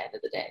makers at the end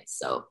of the day.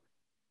 So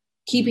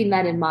keeping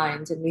that in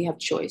mind, and we have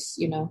choice,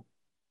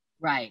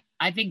 Right.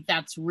 I think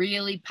that's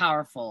really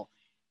powerful,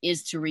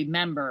 is to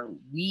remember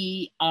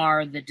we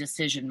are the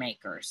decision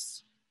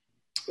makers.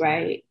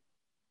 Right.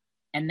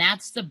 And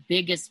that's the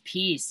biggest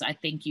piece I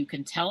think you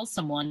can tell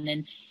someone.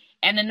 And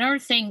another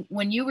thing,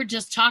 when you were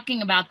just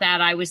talking about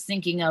that, I was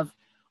thinking of,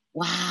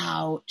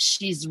 wow,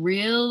 she's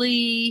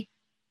really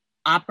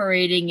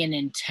operating in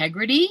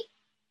integrity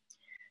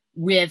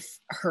with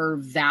her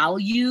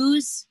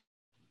values,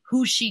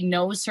 who she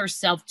knows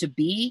herself to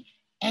be.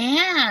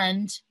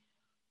 And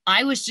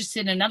I was just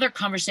in another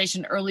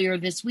conversation earlier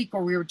this week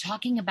where we were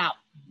talking about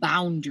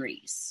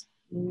boundaries.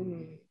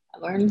 I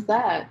learned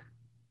that.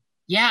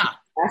 Yeah.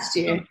 Last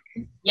year.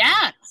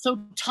 Yeah. So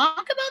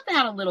talk about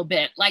that a little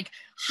bit. Like,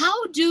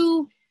 how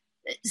do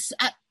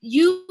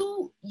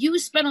you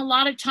spend a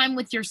lot of time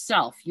with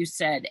yourself, you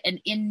said, and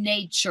in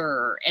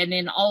nature and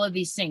in all of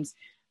these things.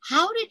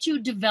 How did you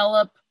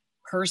develop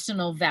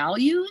personal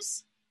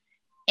values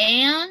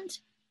and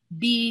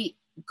be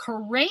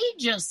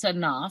courageous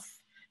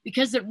enough,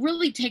 because it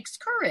really takes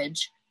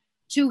courage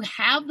to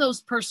have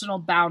those personal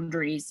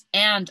boundaries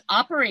and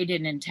operate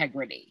in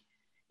integrity?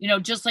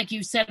 Just like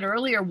you said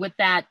earlier with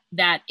that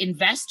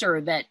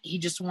investor that he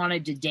just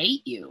wanted to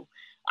date you.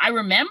 I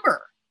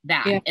remember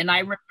that. Yeah. And I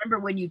remember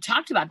when you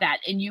talked about that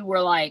and you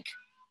were like,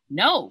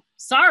 no,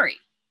 sorry,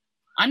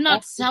 I'm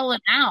not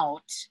selling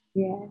out.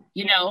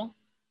 Yeah.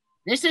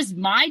 This is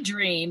my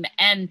dream.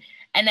 And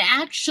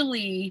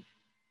actually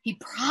he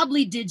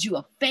probably did you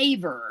a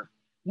favor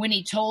when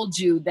he told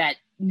you that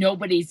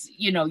nobody's,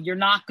 you're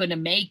not going to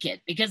make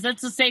it, because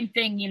that's the same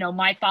thing,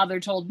 my father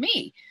told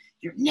me,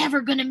 you're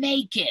never going to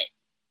make it.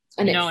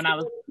 And and I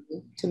was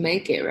to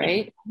make it,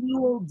 right? It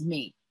fueled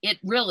me.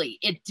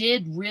 It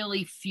did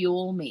really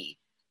fuel me.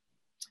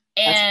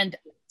 And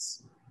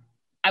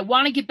I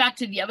want to get back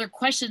to the other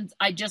questions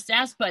I just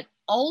asked, but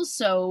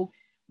also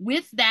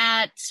with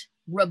that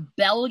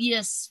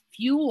rebellious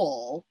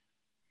fuel,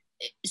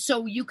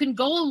 so you can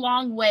go a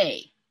long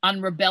way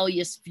on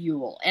rebellious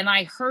fuel. And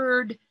I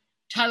heard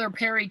Tyler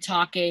Perry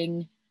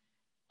talking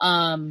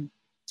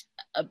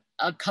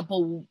a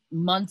couple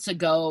months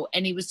ago,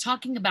 and he was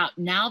talking about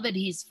now that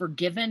he's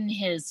forgiven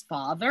his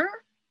father,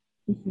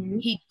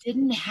 he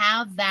didn't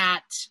have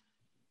that.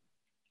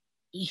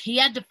 He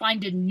had to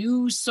find a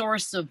new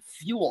source of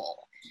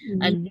fuel,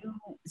 a new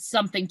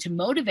something to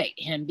motivate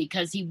him,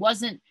 because he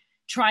wasn't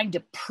trying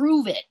to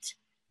prove it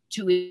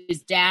to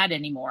his dad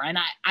anymore. And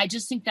I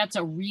just think that's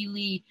a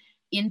really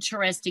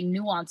interesting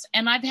nuance.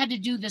 And I've had to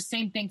do the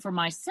same thing for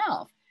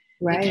myself.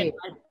 Right.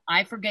 Because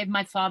I forgave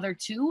my father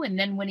too. And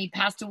then when he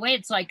passed away,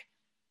 it's like,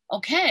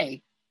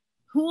 okay,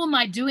 who am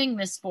I doing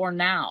this for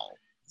now?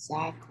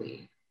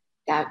 Exactly.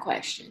 That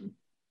question.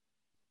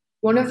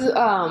 One of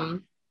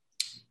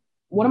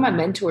my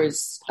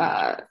mentors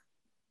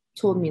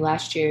told me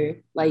last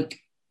year, like,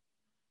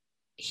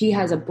 he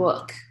has a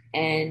book,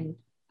 and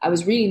I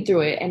was reading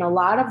through it, and a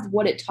lot of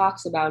what it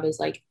talks about is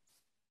like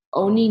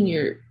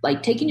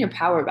taking your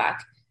power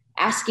back,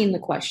 asking the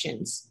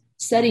questions,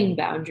 setting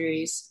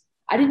boundaries.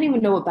 I didn't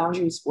even know what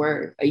boundaries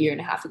were a year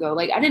and a half ago.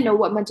 Like, I didn't know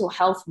what mental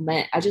health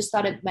meant. I just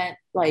thought it meant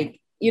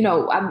like,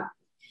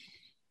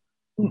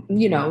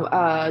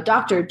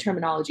 doctor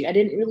terminology. I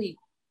didn't really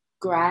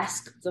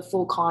grasp the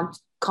full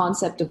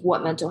concept of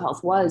what mental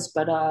health was.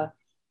 But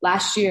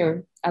last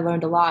year I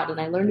learned a lot,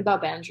 and I learned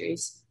about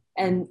boundaries.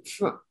 And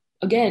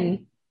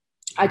again,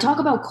 I talk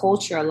about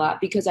culture a lot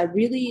because I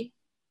really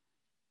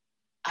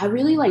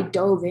like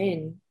dove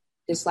in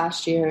this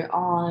last year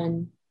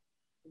on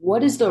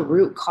what is the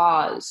root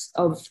cause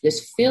of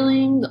this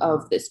feeling,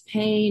 of this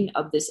pain,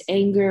 of this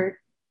anger,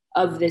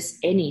 of this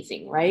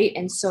anything, right?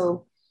 And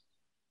so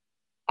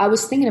I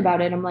was thinking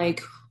about it. I'm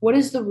like, what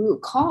is the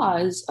root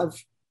cause of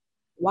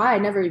why I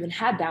never even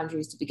had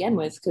boundaries to begin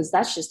with? Because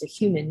that's just a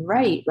human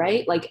right?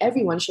 Like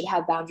everyone should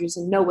have boundaries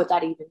and know what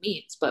that even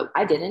means, but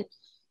I didn't.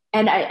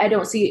 And I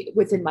don't see it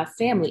within my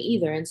family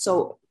either. And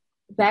so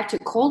back to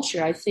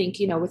culture, I think,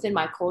 within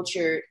my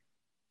culture,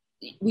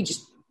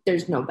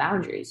 there's no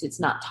boundaries. It's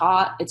not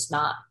taught. It's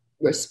not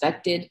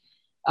respected.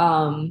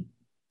 And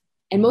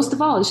most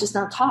of all, it's just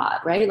not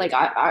taught, right? Like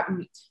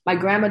my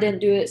grandma didn't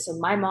do it. So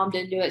my mom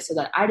didn't do it. So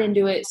that I didn't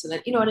do it. So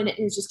that, and it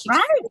just keeps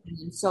going.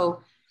 And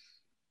so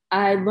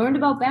I learned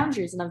about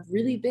boundaries, and I've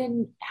really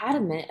been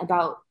adamant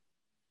about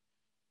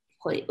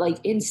like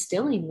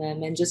instilling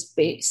them and just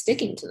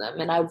sticking to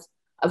them. And I've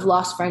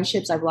lost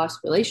friendships. I've lost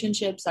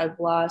relationships. I've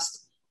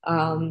lost,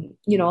 a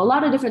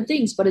lot of different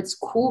things, but it's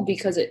cool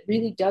because it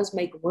really does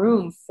make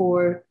room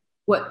for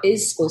what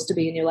is supposed to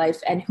be in your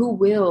life and who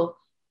will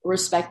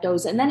respect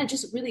those. And then it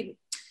just really,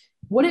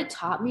 what it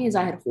taught me is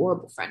I had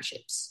horrible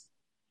friendships.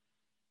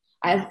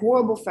 I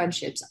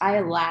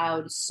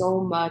allowed so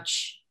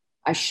much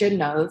I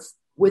shouldn't have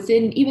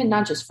within even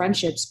not just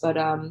friendships, but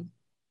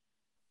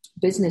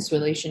business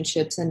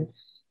relationships, and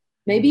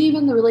maybe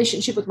even the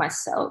relationship with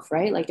myself,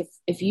 right? Like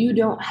if you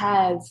don't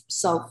have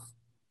self,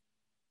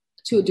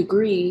 to a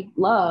degree,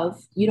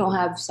 love, you don't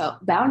have self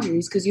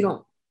boundaries because you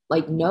don't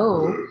like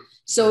know.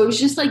 So it was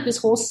just like this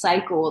whole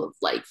cycle of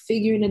like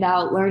figuring it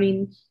out,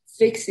 learning,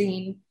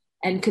 fixing,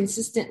 and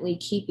consistently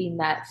keeping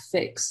that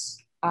fix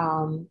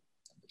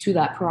to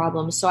that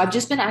problem. So I've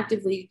just been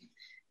actively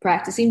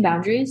practicing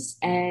boundaries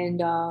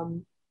and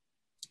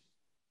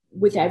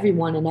with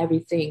everyone and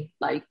everything.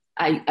 Like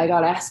I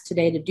got asked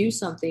today to do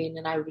something,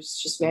 and I was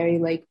just very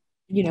like,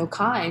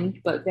 kind,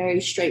 but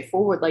very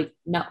straightforward. Like,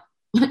 no,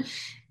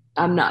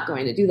 I'm not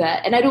going to do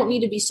that. And I don't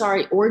need to be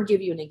sorry or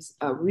give you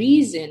a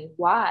reason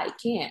why I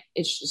can't.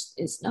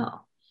 It's no.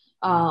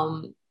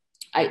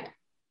 I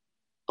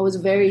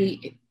was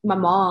my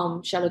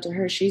mom, shout out to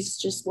her. She's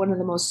just one of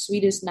the most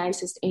sweetest,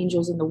 nicest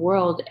angels in the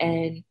world.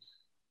 And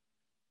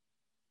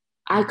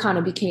I kind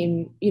of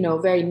became,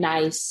 very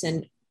nice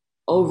and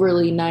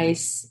overly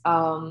nice,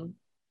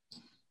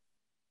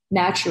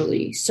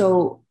 naturally.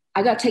 So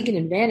I got taken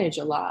advantage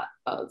a lot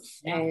of,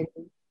 and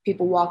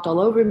people walked all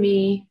over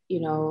me.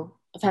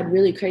 I've had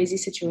really crazy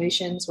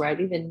situations where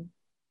I've even,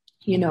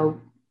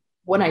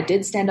 when I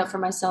did stand up for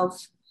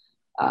myself,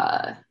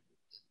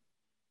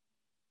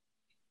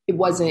 it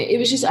was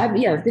just,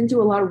 I've been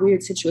through a lot of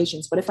weird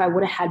situations, but if I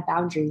would have had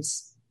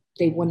boundaries,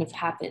 they wouldn't have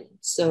happened.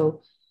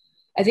 So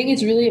I think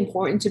it's really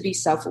important to be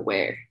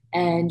self-aware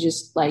and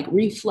just like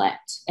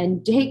reflect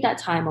and take that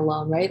time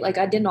alone, right? Like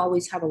I didn't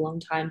always have alone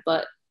time,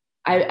 but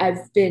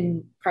I've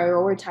been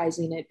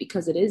prioritizing it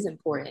because it is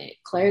important.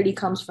 Clarity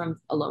comes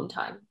from alone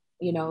time.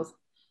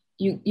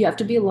 You have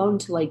to be alone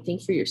to like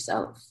think for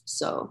yourself.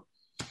 So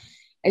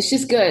it's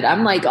just good.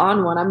 I'm like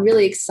on one. I'm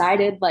really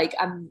excited. Like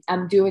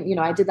I'm doing,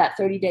 I did that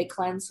 30-day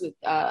cleanse with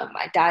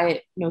my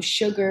diet, no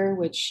sugar,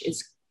 which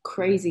is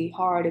crazy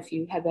hard if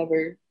you have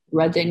ever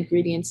read the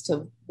ingredients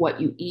to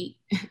what you eat.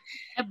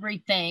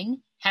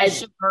 Everything has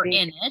sugar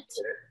in it.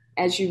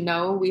 As you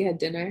know, we had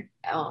dinner.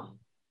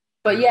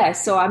 But yeah,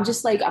 so I'm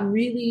just like, I'm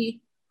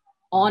really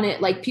on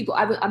it. Like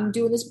I'm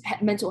doing this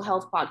mental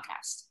health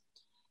podcast,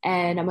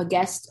 and I'm a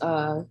guest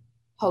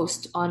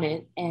host on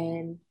it.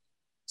 And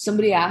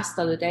somebody asked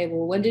the other day,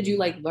 well, when did you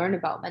like learn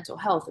about mental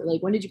health? Or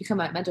like, when did you become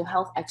a mental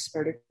health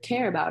expert or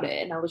care about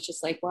it? And I was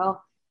just like,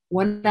 well,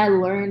 when I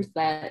learned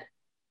that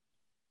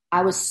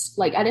I was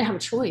like, I didn't have a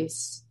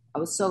choice. I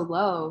was so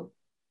low,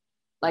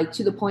 like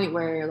to the point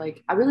where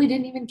like, I really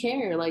didn't even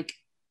care. Like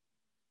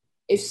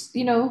if,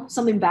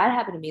 something bad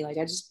happened to me, like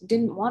I just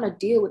didn't want to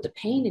deal with the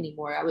pain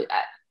anymore.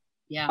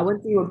 I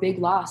went through a big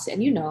loss,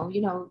 and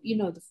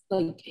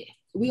like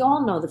we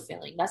all know the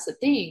feeling. That's the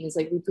thing, is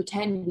like we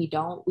pretend we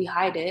don't, we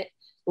hide it,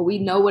 but we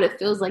know what it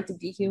feels like to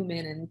be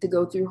human and to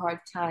go through hard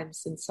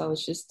times. And so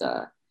it's just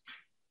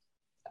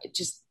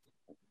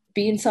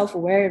being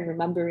self-aware and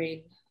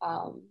remembering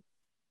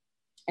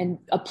and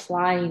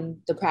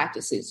applying the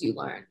practices you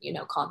learn,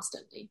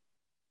 constantly.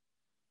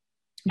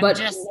 But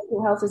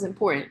mental health is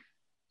important.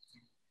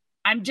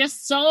 I'm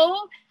just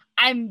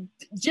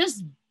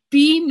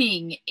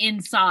beaming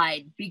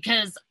inside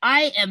because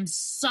I am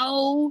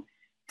so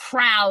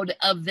proud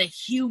of the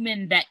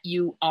human that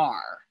you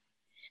are,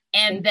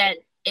 and that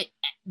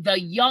the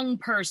young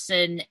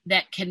person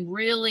that can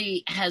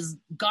really has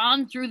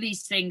gone through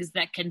these things,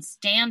 that can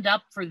stand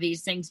up for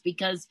these things.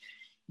 Because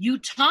you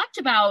talked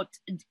about,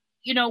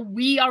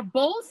 we've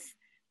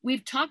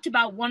talked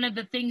about one of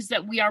the things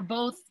that we are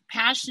both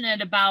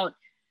passionate about,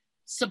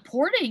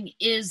 supporting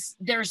is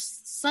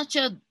there's such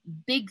a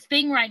big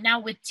thing right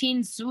now with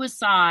teen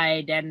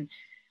suicide and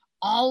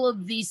all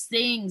of these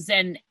things,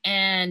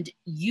 and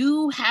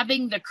you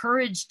having the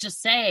courage to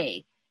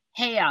say,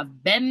 hey,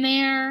 I've been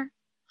there,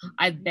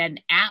 I've been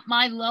at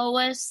my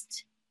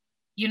lowest,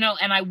 you know,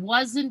 and I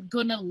wasn't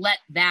gonna let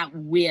that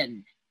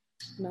win.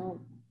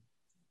 No,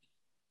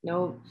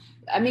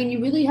 I mean,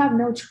 you really have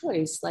no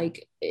choice.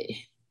 Like,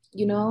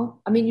 you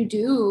know, I mean, you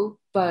do,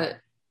 but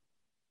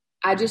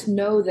I just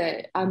know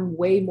that I'm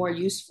way more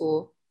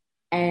useful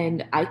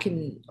and I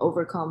can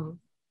overcome,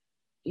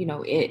 you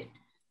know, it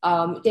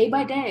day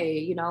by day,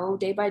 you know,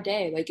 day by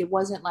day. Like, it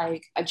wasn't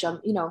like a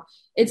jump, you know,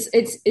 it's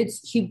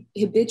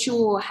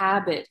habitual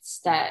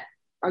habits that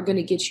are going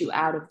to get you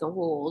out of the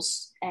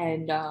holes,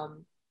 and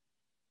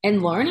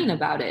learning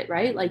about it,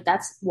 right? Like,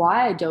 that's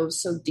why I dove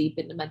so deep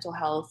into mental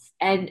health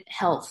and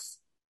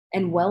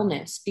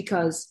wellness,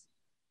 because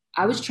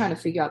I was trying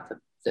to figure out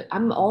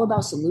I'm all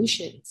about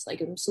solutions. Like,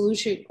 I'm a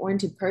solution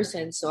oriented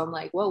person. So I'm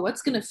like, well,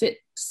 what's going to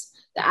fix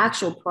the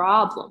actual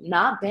problem?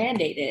 Not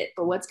band-aid it,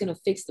 but what's going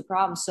to fix the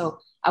problem? So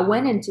I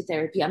went into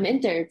therapy. I'm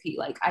in therapy.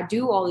 Like, I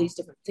do all these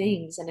different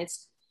things, and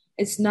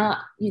it's not,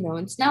 you know,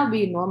 it's now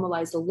being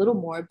normalized a little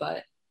more,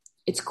 but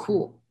it's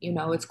cool. You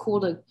know, it's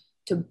cool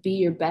to be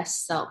your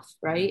best self,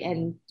 right?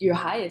 And your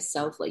highest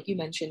self, like you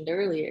mentioned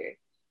earlier.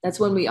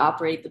 That's when we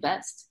operate the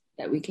best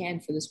that we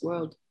can for this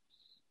world.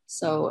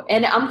 So,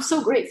 and I'm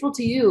so grateful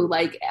to you.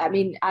 Like, I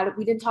mean,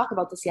 we didn't talk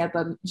about this yet,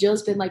 but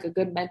Jill's been like a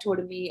good mentor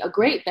to me, a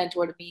great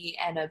mentor to me,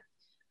 and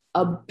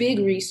a big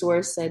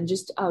resource, and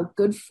just a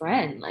good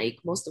friend. Like,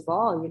 most of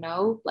all, you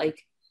know,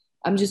 like,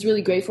 I'm just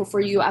really grateful for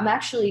you. I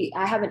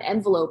have an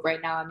envelope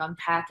right now I'm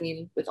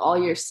unpacking with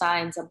all your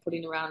signs I'm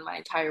putting around my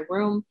entire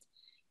room.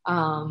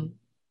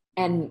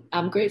 And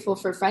I'm grateful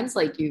for friends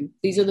like you.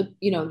 These are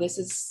this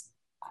is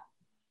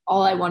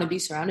all I want to be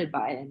surrounded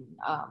by. And,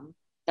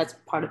 that's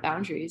part of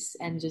boundaries,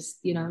 and just,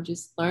 you know,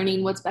 just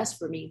learning what's best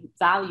for me,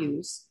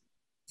 values.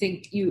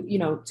 Think you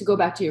know, to go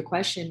back to your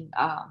question,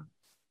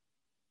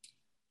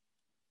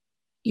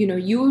 you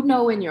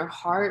know, in your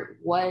heart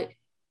what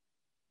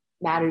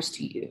matters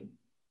to you.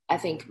 I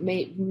think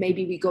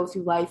maybe we go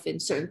through life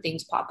and certain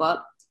things pop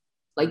up,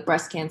 like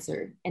breast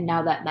cancer, and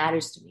now that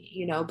matters to me,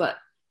 you know, but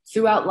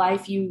throughout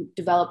life you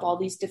develop all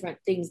these different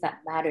things that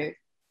matter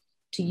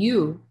to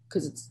you,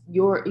 because it's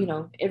you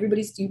know,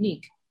 everybody's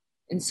unique.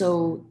 And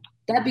so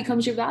that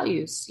becomes your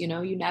values, you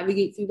know, you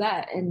navigate through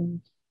that.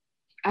 And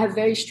I have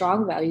very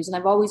strong values, and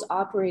I've always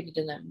operated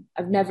in them.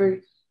 I've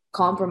never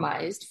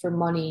compromised for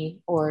money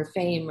or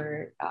fame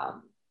or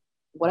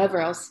whatever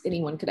else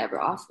anyone could ever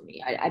offer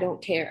me. I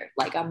don't care.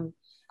 Like,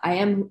 I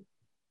am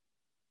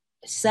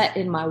set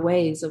in my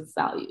ways of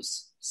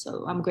values.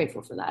 So I'm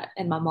grateful for that.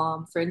 And my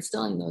mom for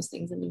instilling those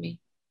things into me.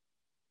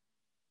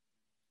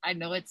 I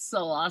know, it's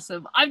so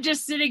awesome. I'm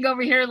just sitting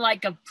over here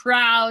like a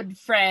proud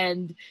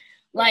friend.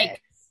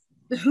 Like,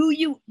 who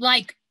you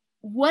like,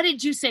 what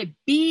did you say?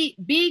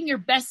 Being your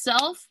best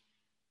self.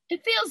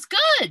 It feels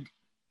good.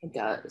 It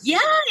does. Yeah,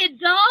 it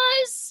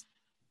does.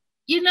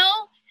 You know,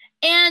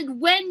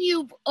 and when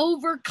you've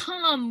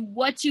overcome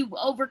what you've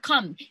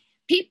overcome,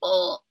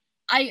 people,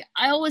 I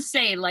always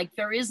say, like,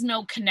 there is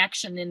no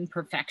connection in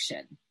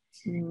perfection.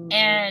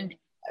 And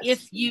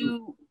if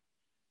you're,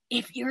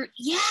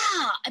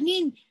 I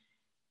mean,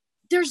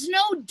 there's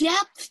no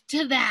depth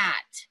to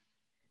that.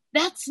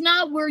 That's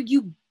not where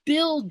you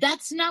build.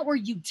 That's not where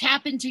you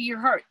tap into your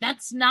heart.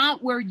 That's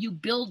not where you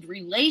build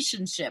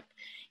relationship,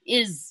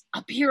 is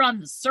up here on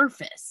the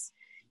surface.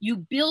 You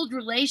build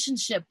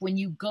relationship when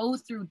you go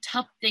through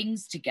tough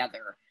things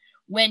together,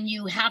 when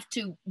you have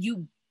to,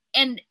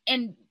 and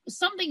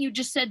something you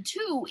just said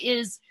too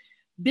is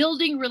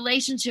building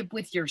relationship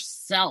with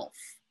yourself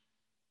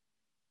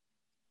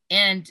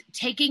and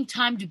taking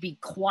time to be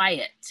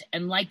quiet.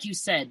 And like you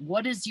said,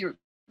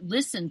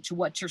 listen to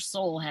what your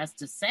soul has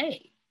to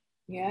say.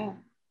 Yeah.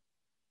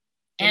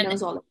 And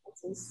knows all the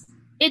answers.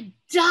 It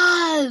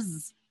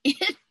does.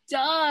 It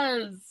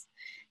does.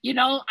 You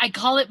know, I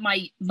call it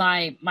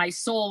my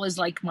soul is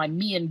like my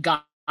me and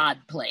God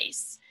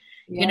place.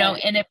 Yeah. You know,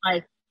 and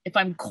if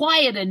I'm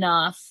quiet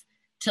enough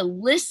to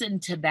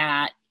listen to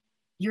that,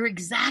 you're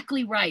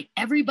exactly right.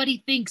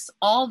 Everybody thinks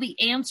all the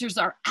answers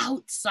are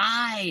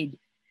outside.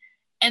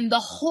 And the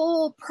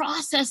whole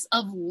process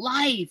of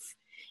life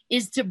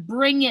is to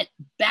bring it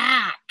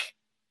back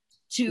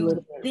to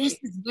literally. This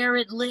is where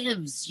it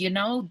lives, you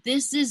know.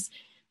 This is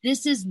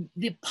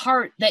the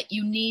part that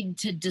you need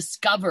to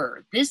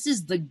discover. This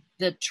is the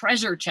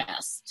treasure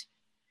chest,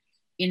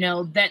 you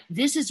know, that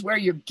this is where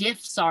your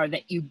gifts are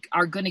that you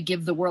are going to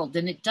give the world.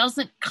 And it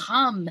doesn't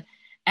come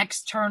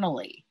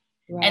externally.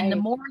 Right. And the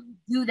more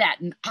you do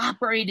that and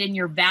operate in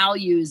your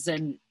values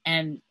I'm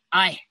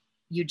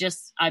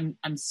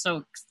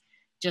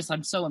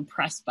so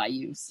impressed by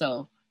you.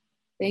 So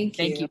thank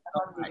you so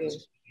much.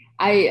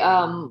 I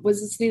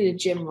was listening to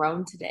Jim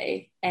Rohn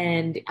today,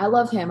 and I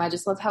love him. I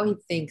just love how he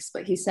thinks.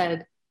 But he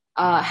said,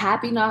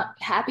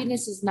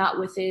 happiness is not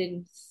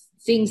within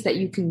things that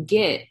you can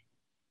get,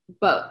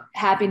 but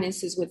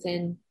happiness is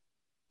within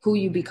who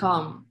you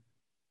become.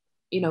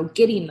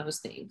 getting those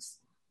things.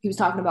 He was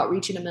talking about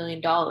reaching $1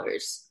 million,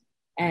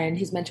 and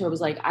his mentor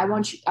was like, I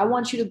want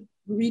you to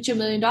reach $1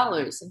 million.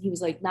 And he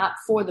was like, not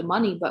for the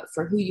money, but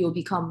for who you'll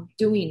become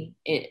doing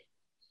it.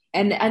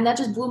 And that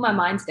just blew my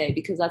mind today,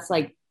 because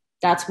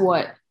that's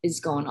what is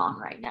going on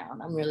right now.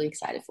 And I'm really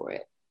excited for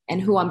it,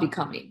 and who I'm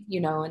becoming,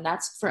 and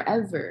that's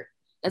forever.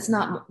 That's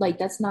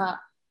not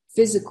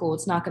physical.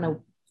 It's not going to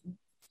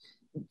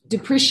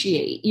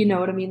depreciate. You know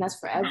what I mean? That's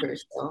forever.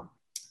 So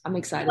I'm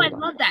excited. I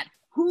love that.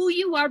 Who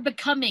you are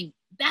becoming,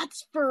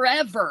 that's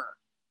forever.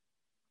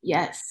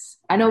 Yes.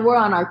 I know we're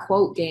on our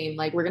quote game.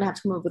 Like, we're going to have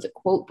to come up with a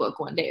quote book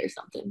one day or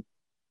something.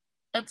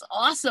 That's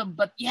awesome.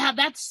 But yeah,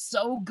 that's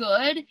so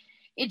good.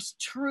 It's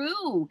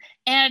true.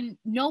 And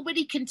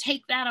nobody can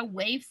take that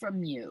away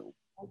from you.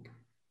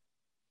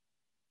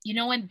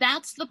 And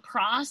that's the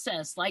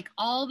process. Like,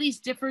 all these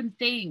different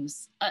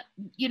things,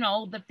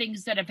 the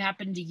things that have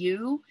happened to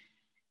you,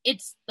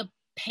 it's the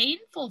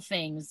painful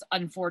things,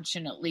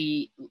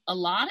 unfortunately, a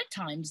lot of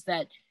times,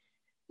 that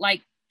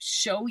like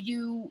show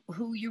you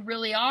who you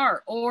really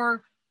are.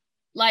 Or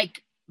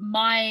like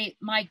my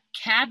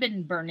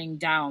cabin burning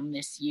down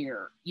this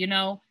year,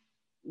 that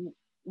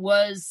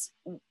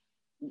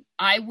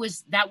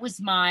was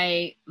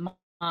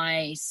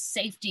my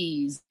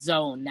safety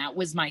zone. That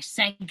was my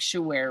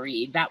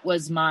sanctuary. That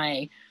was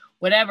my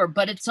whatever.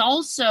 But it's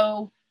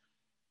also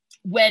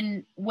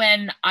when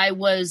I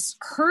was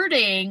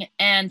hurting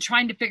and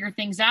trying to figure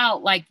things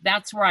out, like,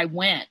 that's where I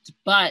went.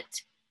 But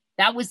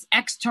that was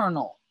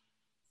external.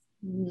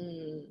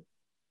 And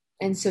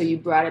so you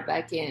brought it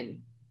back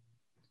in.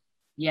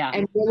 Yeah.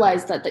 And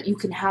realized that you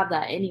can have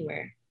that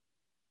anywhere.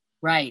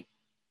 Right.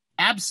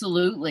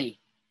 Absolutely.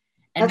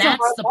 And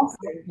that's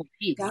the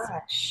piece.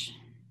 Gosh,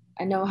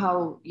 I know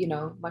how,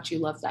 much you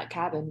love that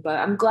cabin, but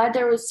I'm glad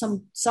there was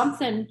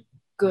something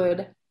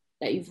good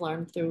that you've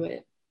learned through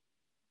it.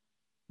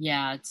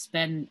 Yeah,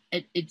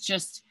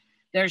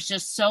 there's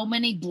just so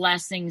many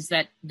blessings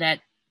that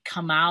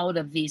come out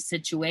of these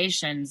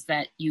situations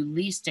that you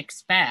least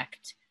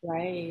expect.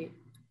 Right.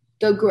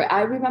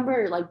 I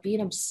remember like being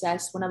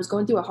obsessed when I was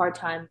going through a hard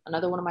time,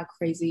 another one of my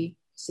crazy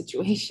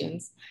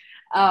situations.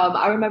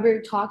 I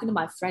remember talking to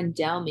my friend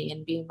Delmy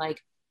and being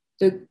like,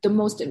 the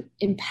most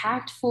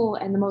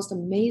impactful and the most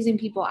amazing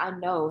people I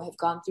know have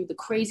gone through the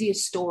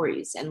craziest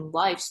stories and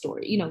life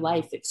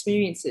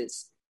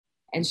experiences.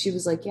 And she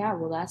was like, yeah,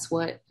 well, that's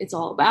what it's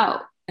all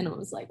about. And I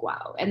was like,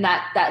 wow. And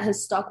that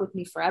has stuck with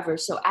me forever.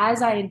 So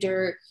as I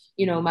endure,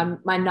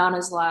 my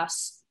Nana's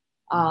loss,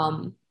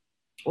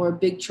 or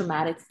big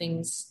traumatic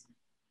things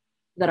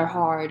that are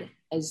hard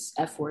as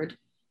F word,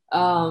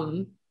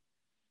 I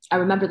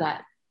remember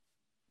that,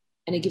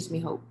 and it gives me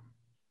hope.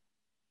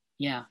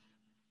 Yeah.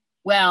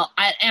 Well,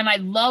 I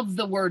love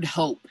the word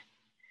hope,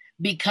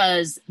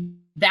 because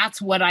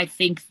that's what I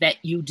think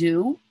that you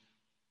do.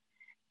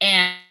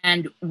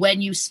 And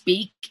when you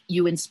speak,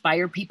 you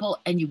inspire people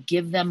and you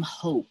give them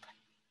hope.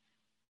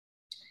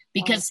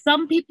 Because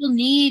some people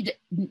need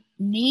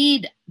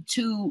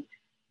to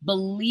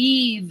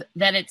believe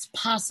that it's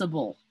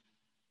possible.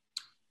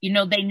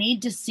 They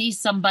need to see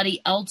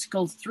somebody else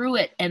go through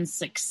it and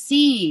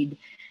succeed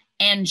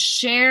and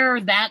share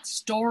that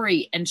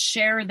story and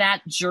share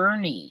that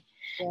journey.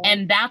 Yeah.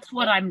 And that's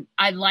what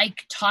I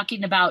like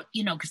talking about,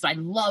 because I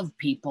love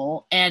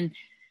people, and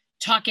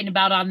talking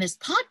about on this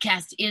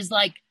podcast is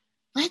like,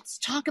 let's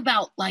talk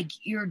about like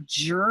your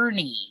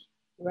journey.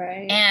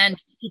 Right.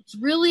 And it's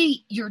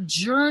really your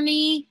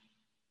journey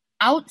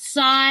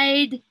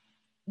outside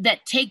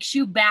that takes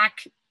you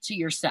back to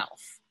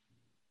yourself,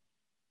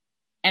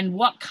 and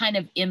what kind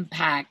of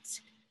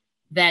impact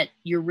that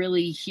you're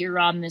really here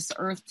on this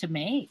earth to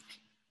make,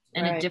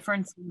 and a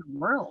difference in the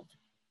world.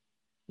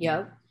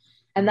 Yep.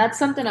 And that's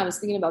something I was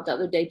thinking about the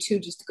other day too,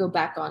 just to go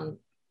back on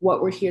what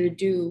we're here to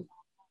do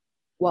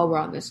while we're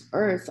on this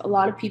earth. A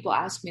lot of people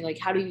ask me, like,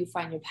 how do you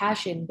find your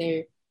passion?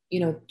 They're,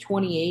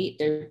 28,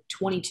 they're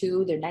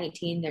 22, they're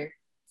 19, they're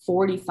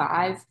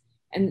 45.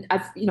 And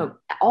I've,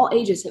 all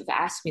ages have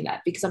asked me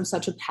that, because I'm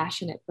such a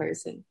passionate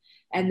person.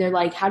 And they're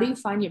like, how do you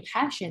find your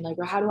passion? Like,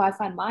 or how do I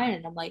find mine?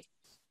 And I'm like,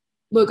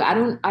 look, I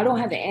don't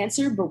have the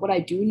answer, but what I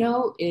do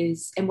know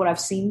is, and what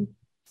I've seen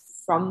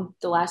from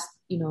the last,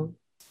 2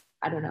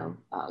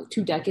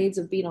 decades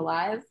of being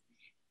alive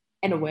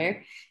and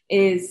aware,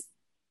 is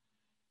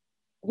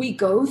we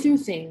go through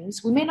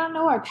things. We may not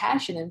know our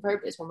passion and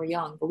purpose when we're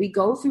young, but we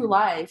go through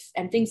life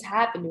and things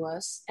happen to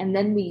us, and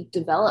then we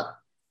develop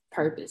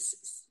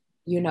purposes,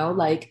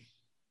 like,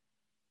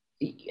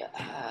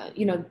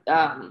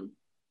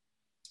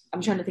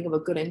 I'm trying to think of a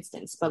good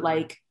instance, but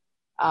like,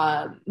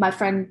 my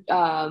friend,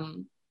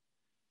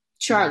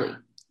 Charlie,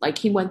 like,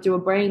 he went through a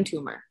brain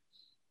tumor.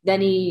 Then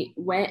he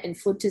went and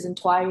flipped his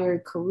entire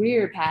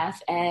career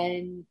path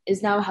and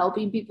is now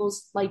helping people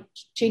like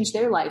change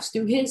their lives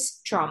through his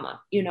trauma,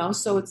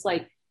 So it's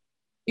like,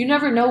 you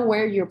never know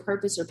where your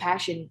purpose or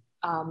passion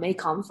may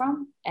come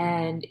from.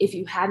 And if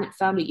you haven't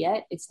found it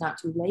yet, it's not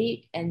too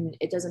late. And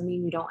it doesn't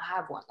mean you don't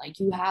have one. Like,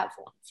 you have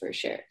one for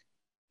sure.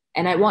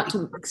 And I want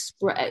to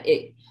express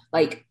it,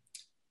 like,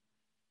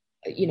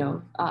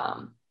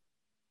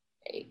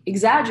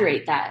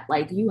 exaggerate that.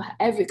 Like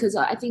because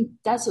I think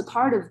that's a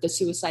part of the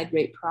suicide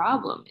rate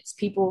problem. It's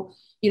people,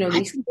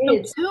 these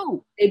kids,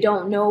 they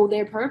don't know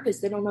their purpose.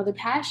 They don't know their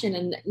passion.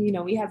 And,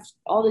 we have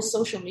all this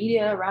social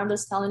media around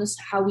us telling us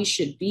how we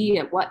should be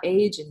at what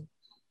age. And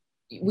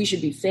we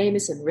should be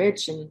famous and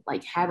rich and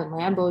like having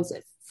Lambos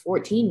at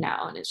 14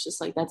 now. And it's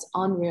just like, that's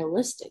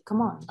unrealistic.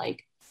 Come on.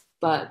 Like,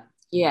 but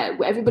yeah,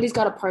 everybody's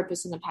got a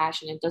purpose and a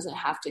passion. It doesn't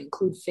have to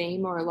include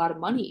fame or a lot of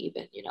money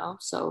even,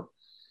 so,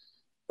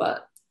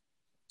 but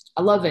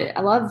I love it.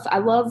 I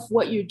love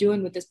what you're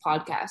doing with this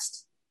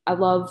podcast. I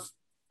love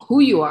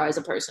who you are as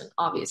a person,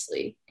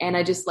 obviously. And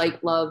I just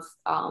love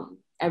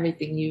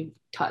everything you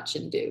touch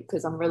and do,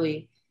 because I'm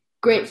really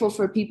grateful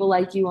for people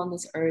like you on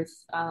this earth.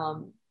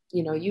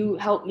 You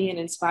help me and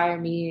inspire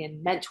me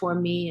and mentor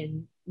me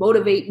and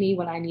motivate me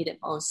when I need it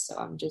most. So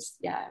I'm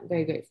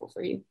very grateful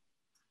for you.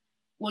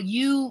 Well,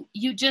 you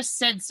just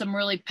said some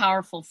really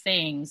powerful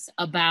things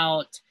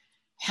about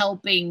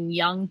helping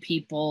young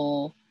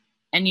people.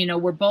 And,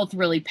 we're both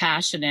really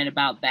passionate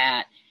about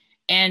that.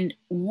 And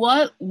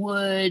what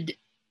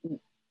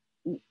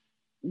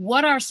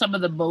are some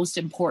of the most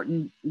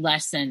important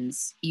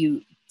lessons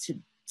to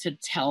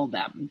tell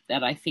them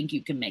that I think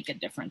you can make a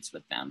difference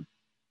with them?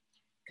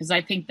 Because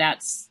I think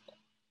that's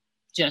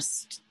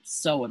just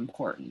so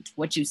important.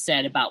 What you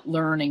said about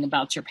learning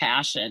about your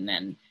passion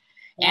and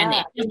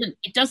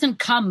it doesn't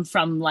come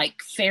from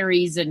like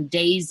fairies and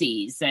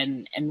daisies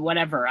and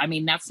whatever. I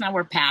mean, that's not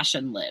where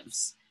passion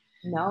lives.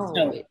 No.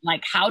 So,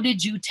 how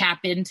did you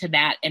tap into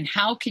that, and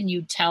how can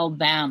you tell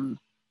them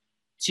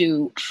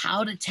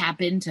how to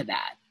tap into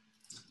that?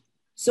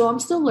 So I'm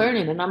still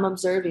learning, and I'm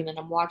observing, and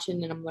I'm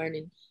watching, and I'm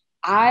learning.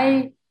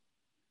 I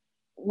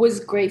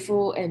was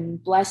grateful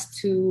and blessed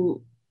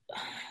to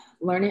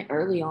learn it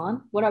early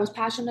on, what I was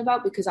passionate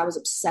about, because I was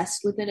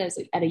obsessed with it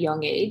at a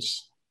young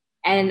age.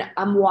 And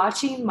I'm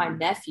watching my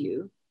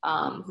nephew,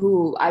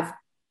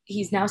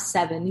 he's now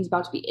 7, he's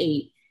about to be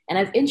 8. And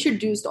I've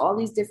introduced all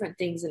these different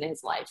things in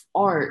his life: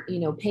 art,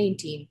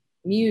 painting,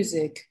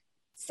 music,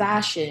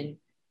 fashion,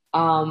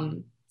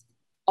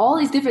 all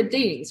these different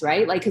things,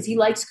 right? Like, because he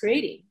likes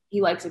creating.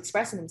 He likes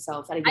expressing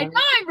himself at a young age.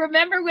 I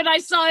remember when I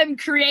saw him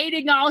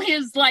creating all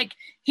his,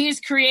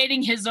 he's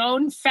creating his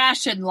own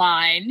fashion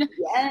line.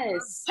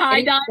 Yes.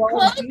 Tie-dye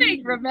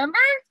clothing, remember?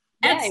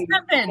 Yeah, at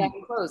 7.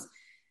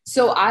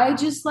 So I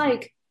just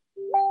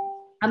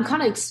I'm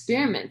kind of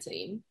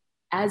experimenting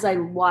as I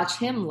watch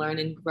him learn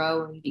and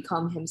grow and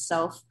become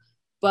himself.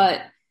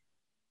 But,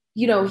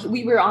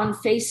 we were on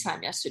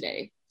FaceTime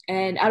yesterday,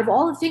 and out of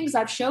all the things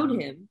I've showed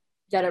him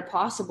that are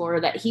possible or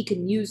that he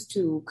can use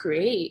to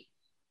create,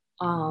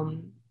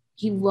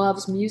 he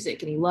loves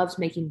music and he loves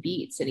making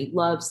beats and he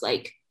loves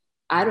I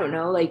don't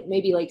know,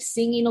 maybe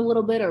singing a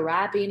little bit or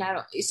rapping.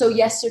 So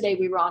yesterday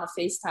we were on a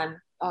FaceTime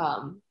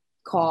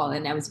call,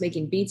 and I was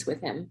making beats with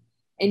him.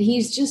 And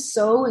he's just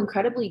so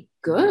incredibly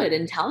good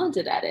and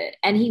talented at it.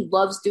 And he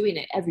loves doing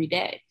it every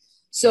day.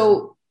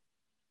 So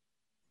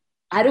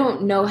I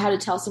don't know how to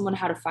tell someone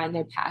how to find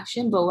their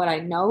passion, but what I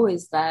know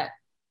is that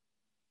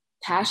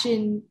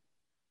passion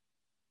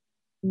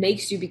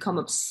makes you become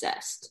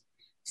obsessed.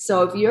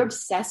 So if you're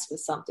obsessed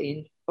with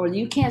something, or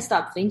you can't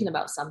stop thinking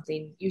about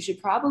something, you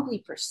should probably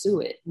pursue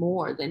it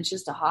more than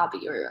just a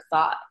hobby or a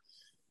thought.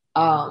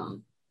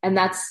 And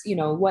that's,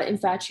 what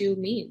infatuate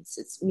means.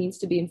 It means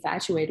to be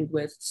infatuated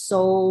with,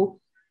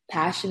 so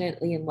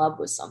passionately in love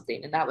with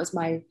something. And that was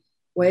my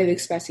way of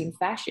expressing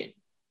fashion.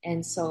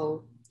 And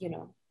so,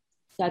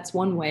 that's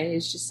one way,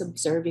 is just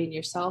observing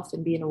yourself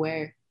and being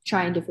aware,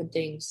 trying different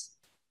things.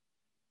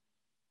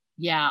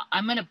 Yeah,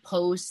 I'm going to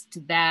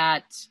post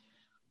that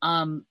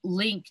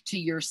link to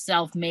your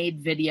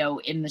self-made video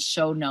in the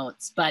show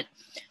notes. But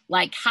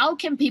how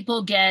can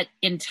people get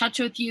in touch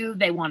with you?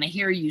 They want to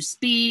hear you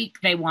speak.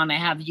 They want to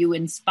have you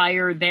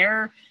inspire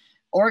their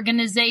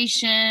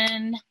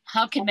organization.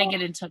 How can they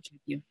get in touch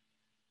with you?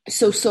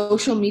 So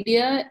social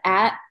media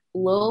at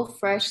Lil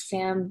Fresh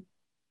Sam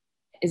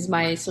is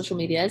my social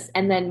medias.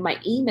 And then my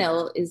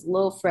email is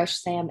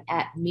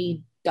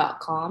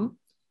lilfreshsam@me.com.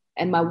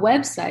 And my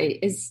website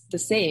is the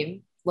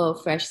same,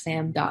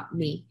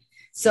 lilfreshsam.me.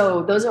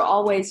 So those are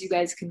all ways you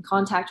guys can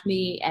contact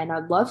me, and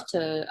I'd love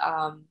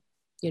to,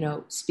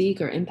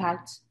 speak or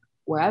impact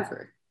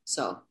wherever.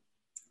 So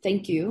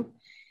thank you.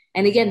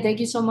 And again, thank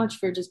you so much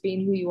for just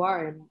being who you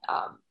are and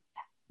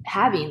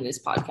having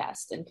this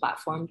podcast and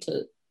platform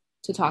to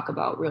talk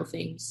about real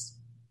things.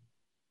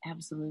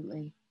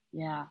 Absolutely.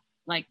 Yeah.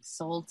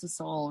 Soul to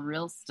soul,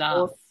 real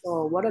stuff.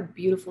 Oh, what a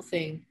beautiful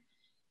thing.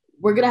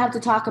 We're going to have to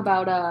talk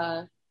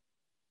about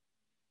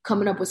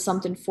coming up with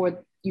something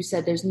for, you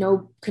said there's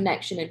no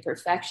connection in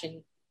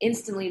perfection.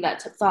 Instantly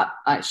that thought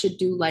I should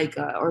do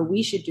or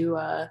we should do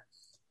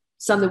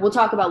something we'll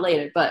talk about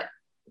later. But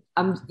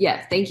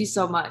thank you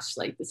so much.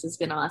 This has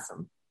been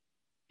awesome.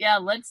 Yeah,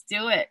 let's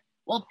do it.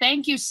 Well,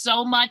 thank you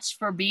so much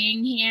for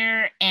being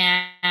here.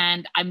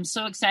 And I'm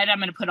so excited. I'm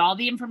going to put all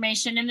the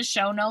information in the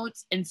show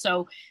notes. And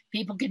so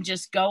people can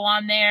just go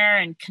on there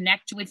and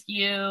connect with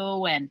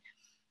you,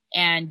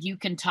 and you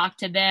can talk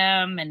to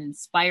them and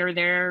inspire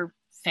their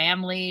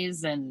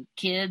families and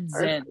kids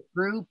Perfect. and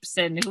groups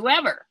and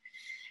whoever,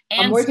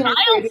 I'm and working on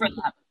style creating, for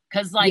them.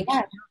 Because like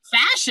yeah,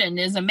 fashion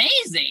is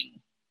amazing.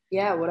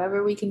 yeah,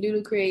 whatever we can do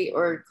to create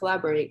or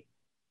collaborate.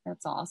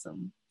 That's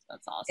awesome.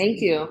 That's awesome.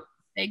 Thank you.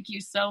 Thank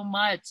you so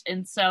much.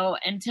 And so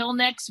until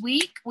next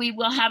week, we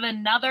will have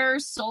another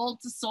soul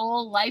to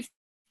soul,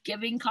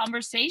 life-giving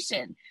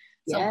conversation.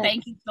 So Yes.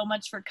 thank you so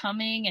much for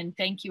coming, and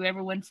thank you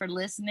everyone for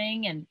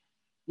listening, and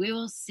we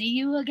will see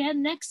you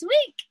again next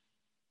week.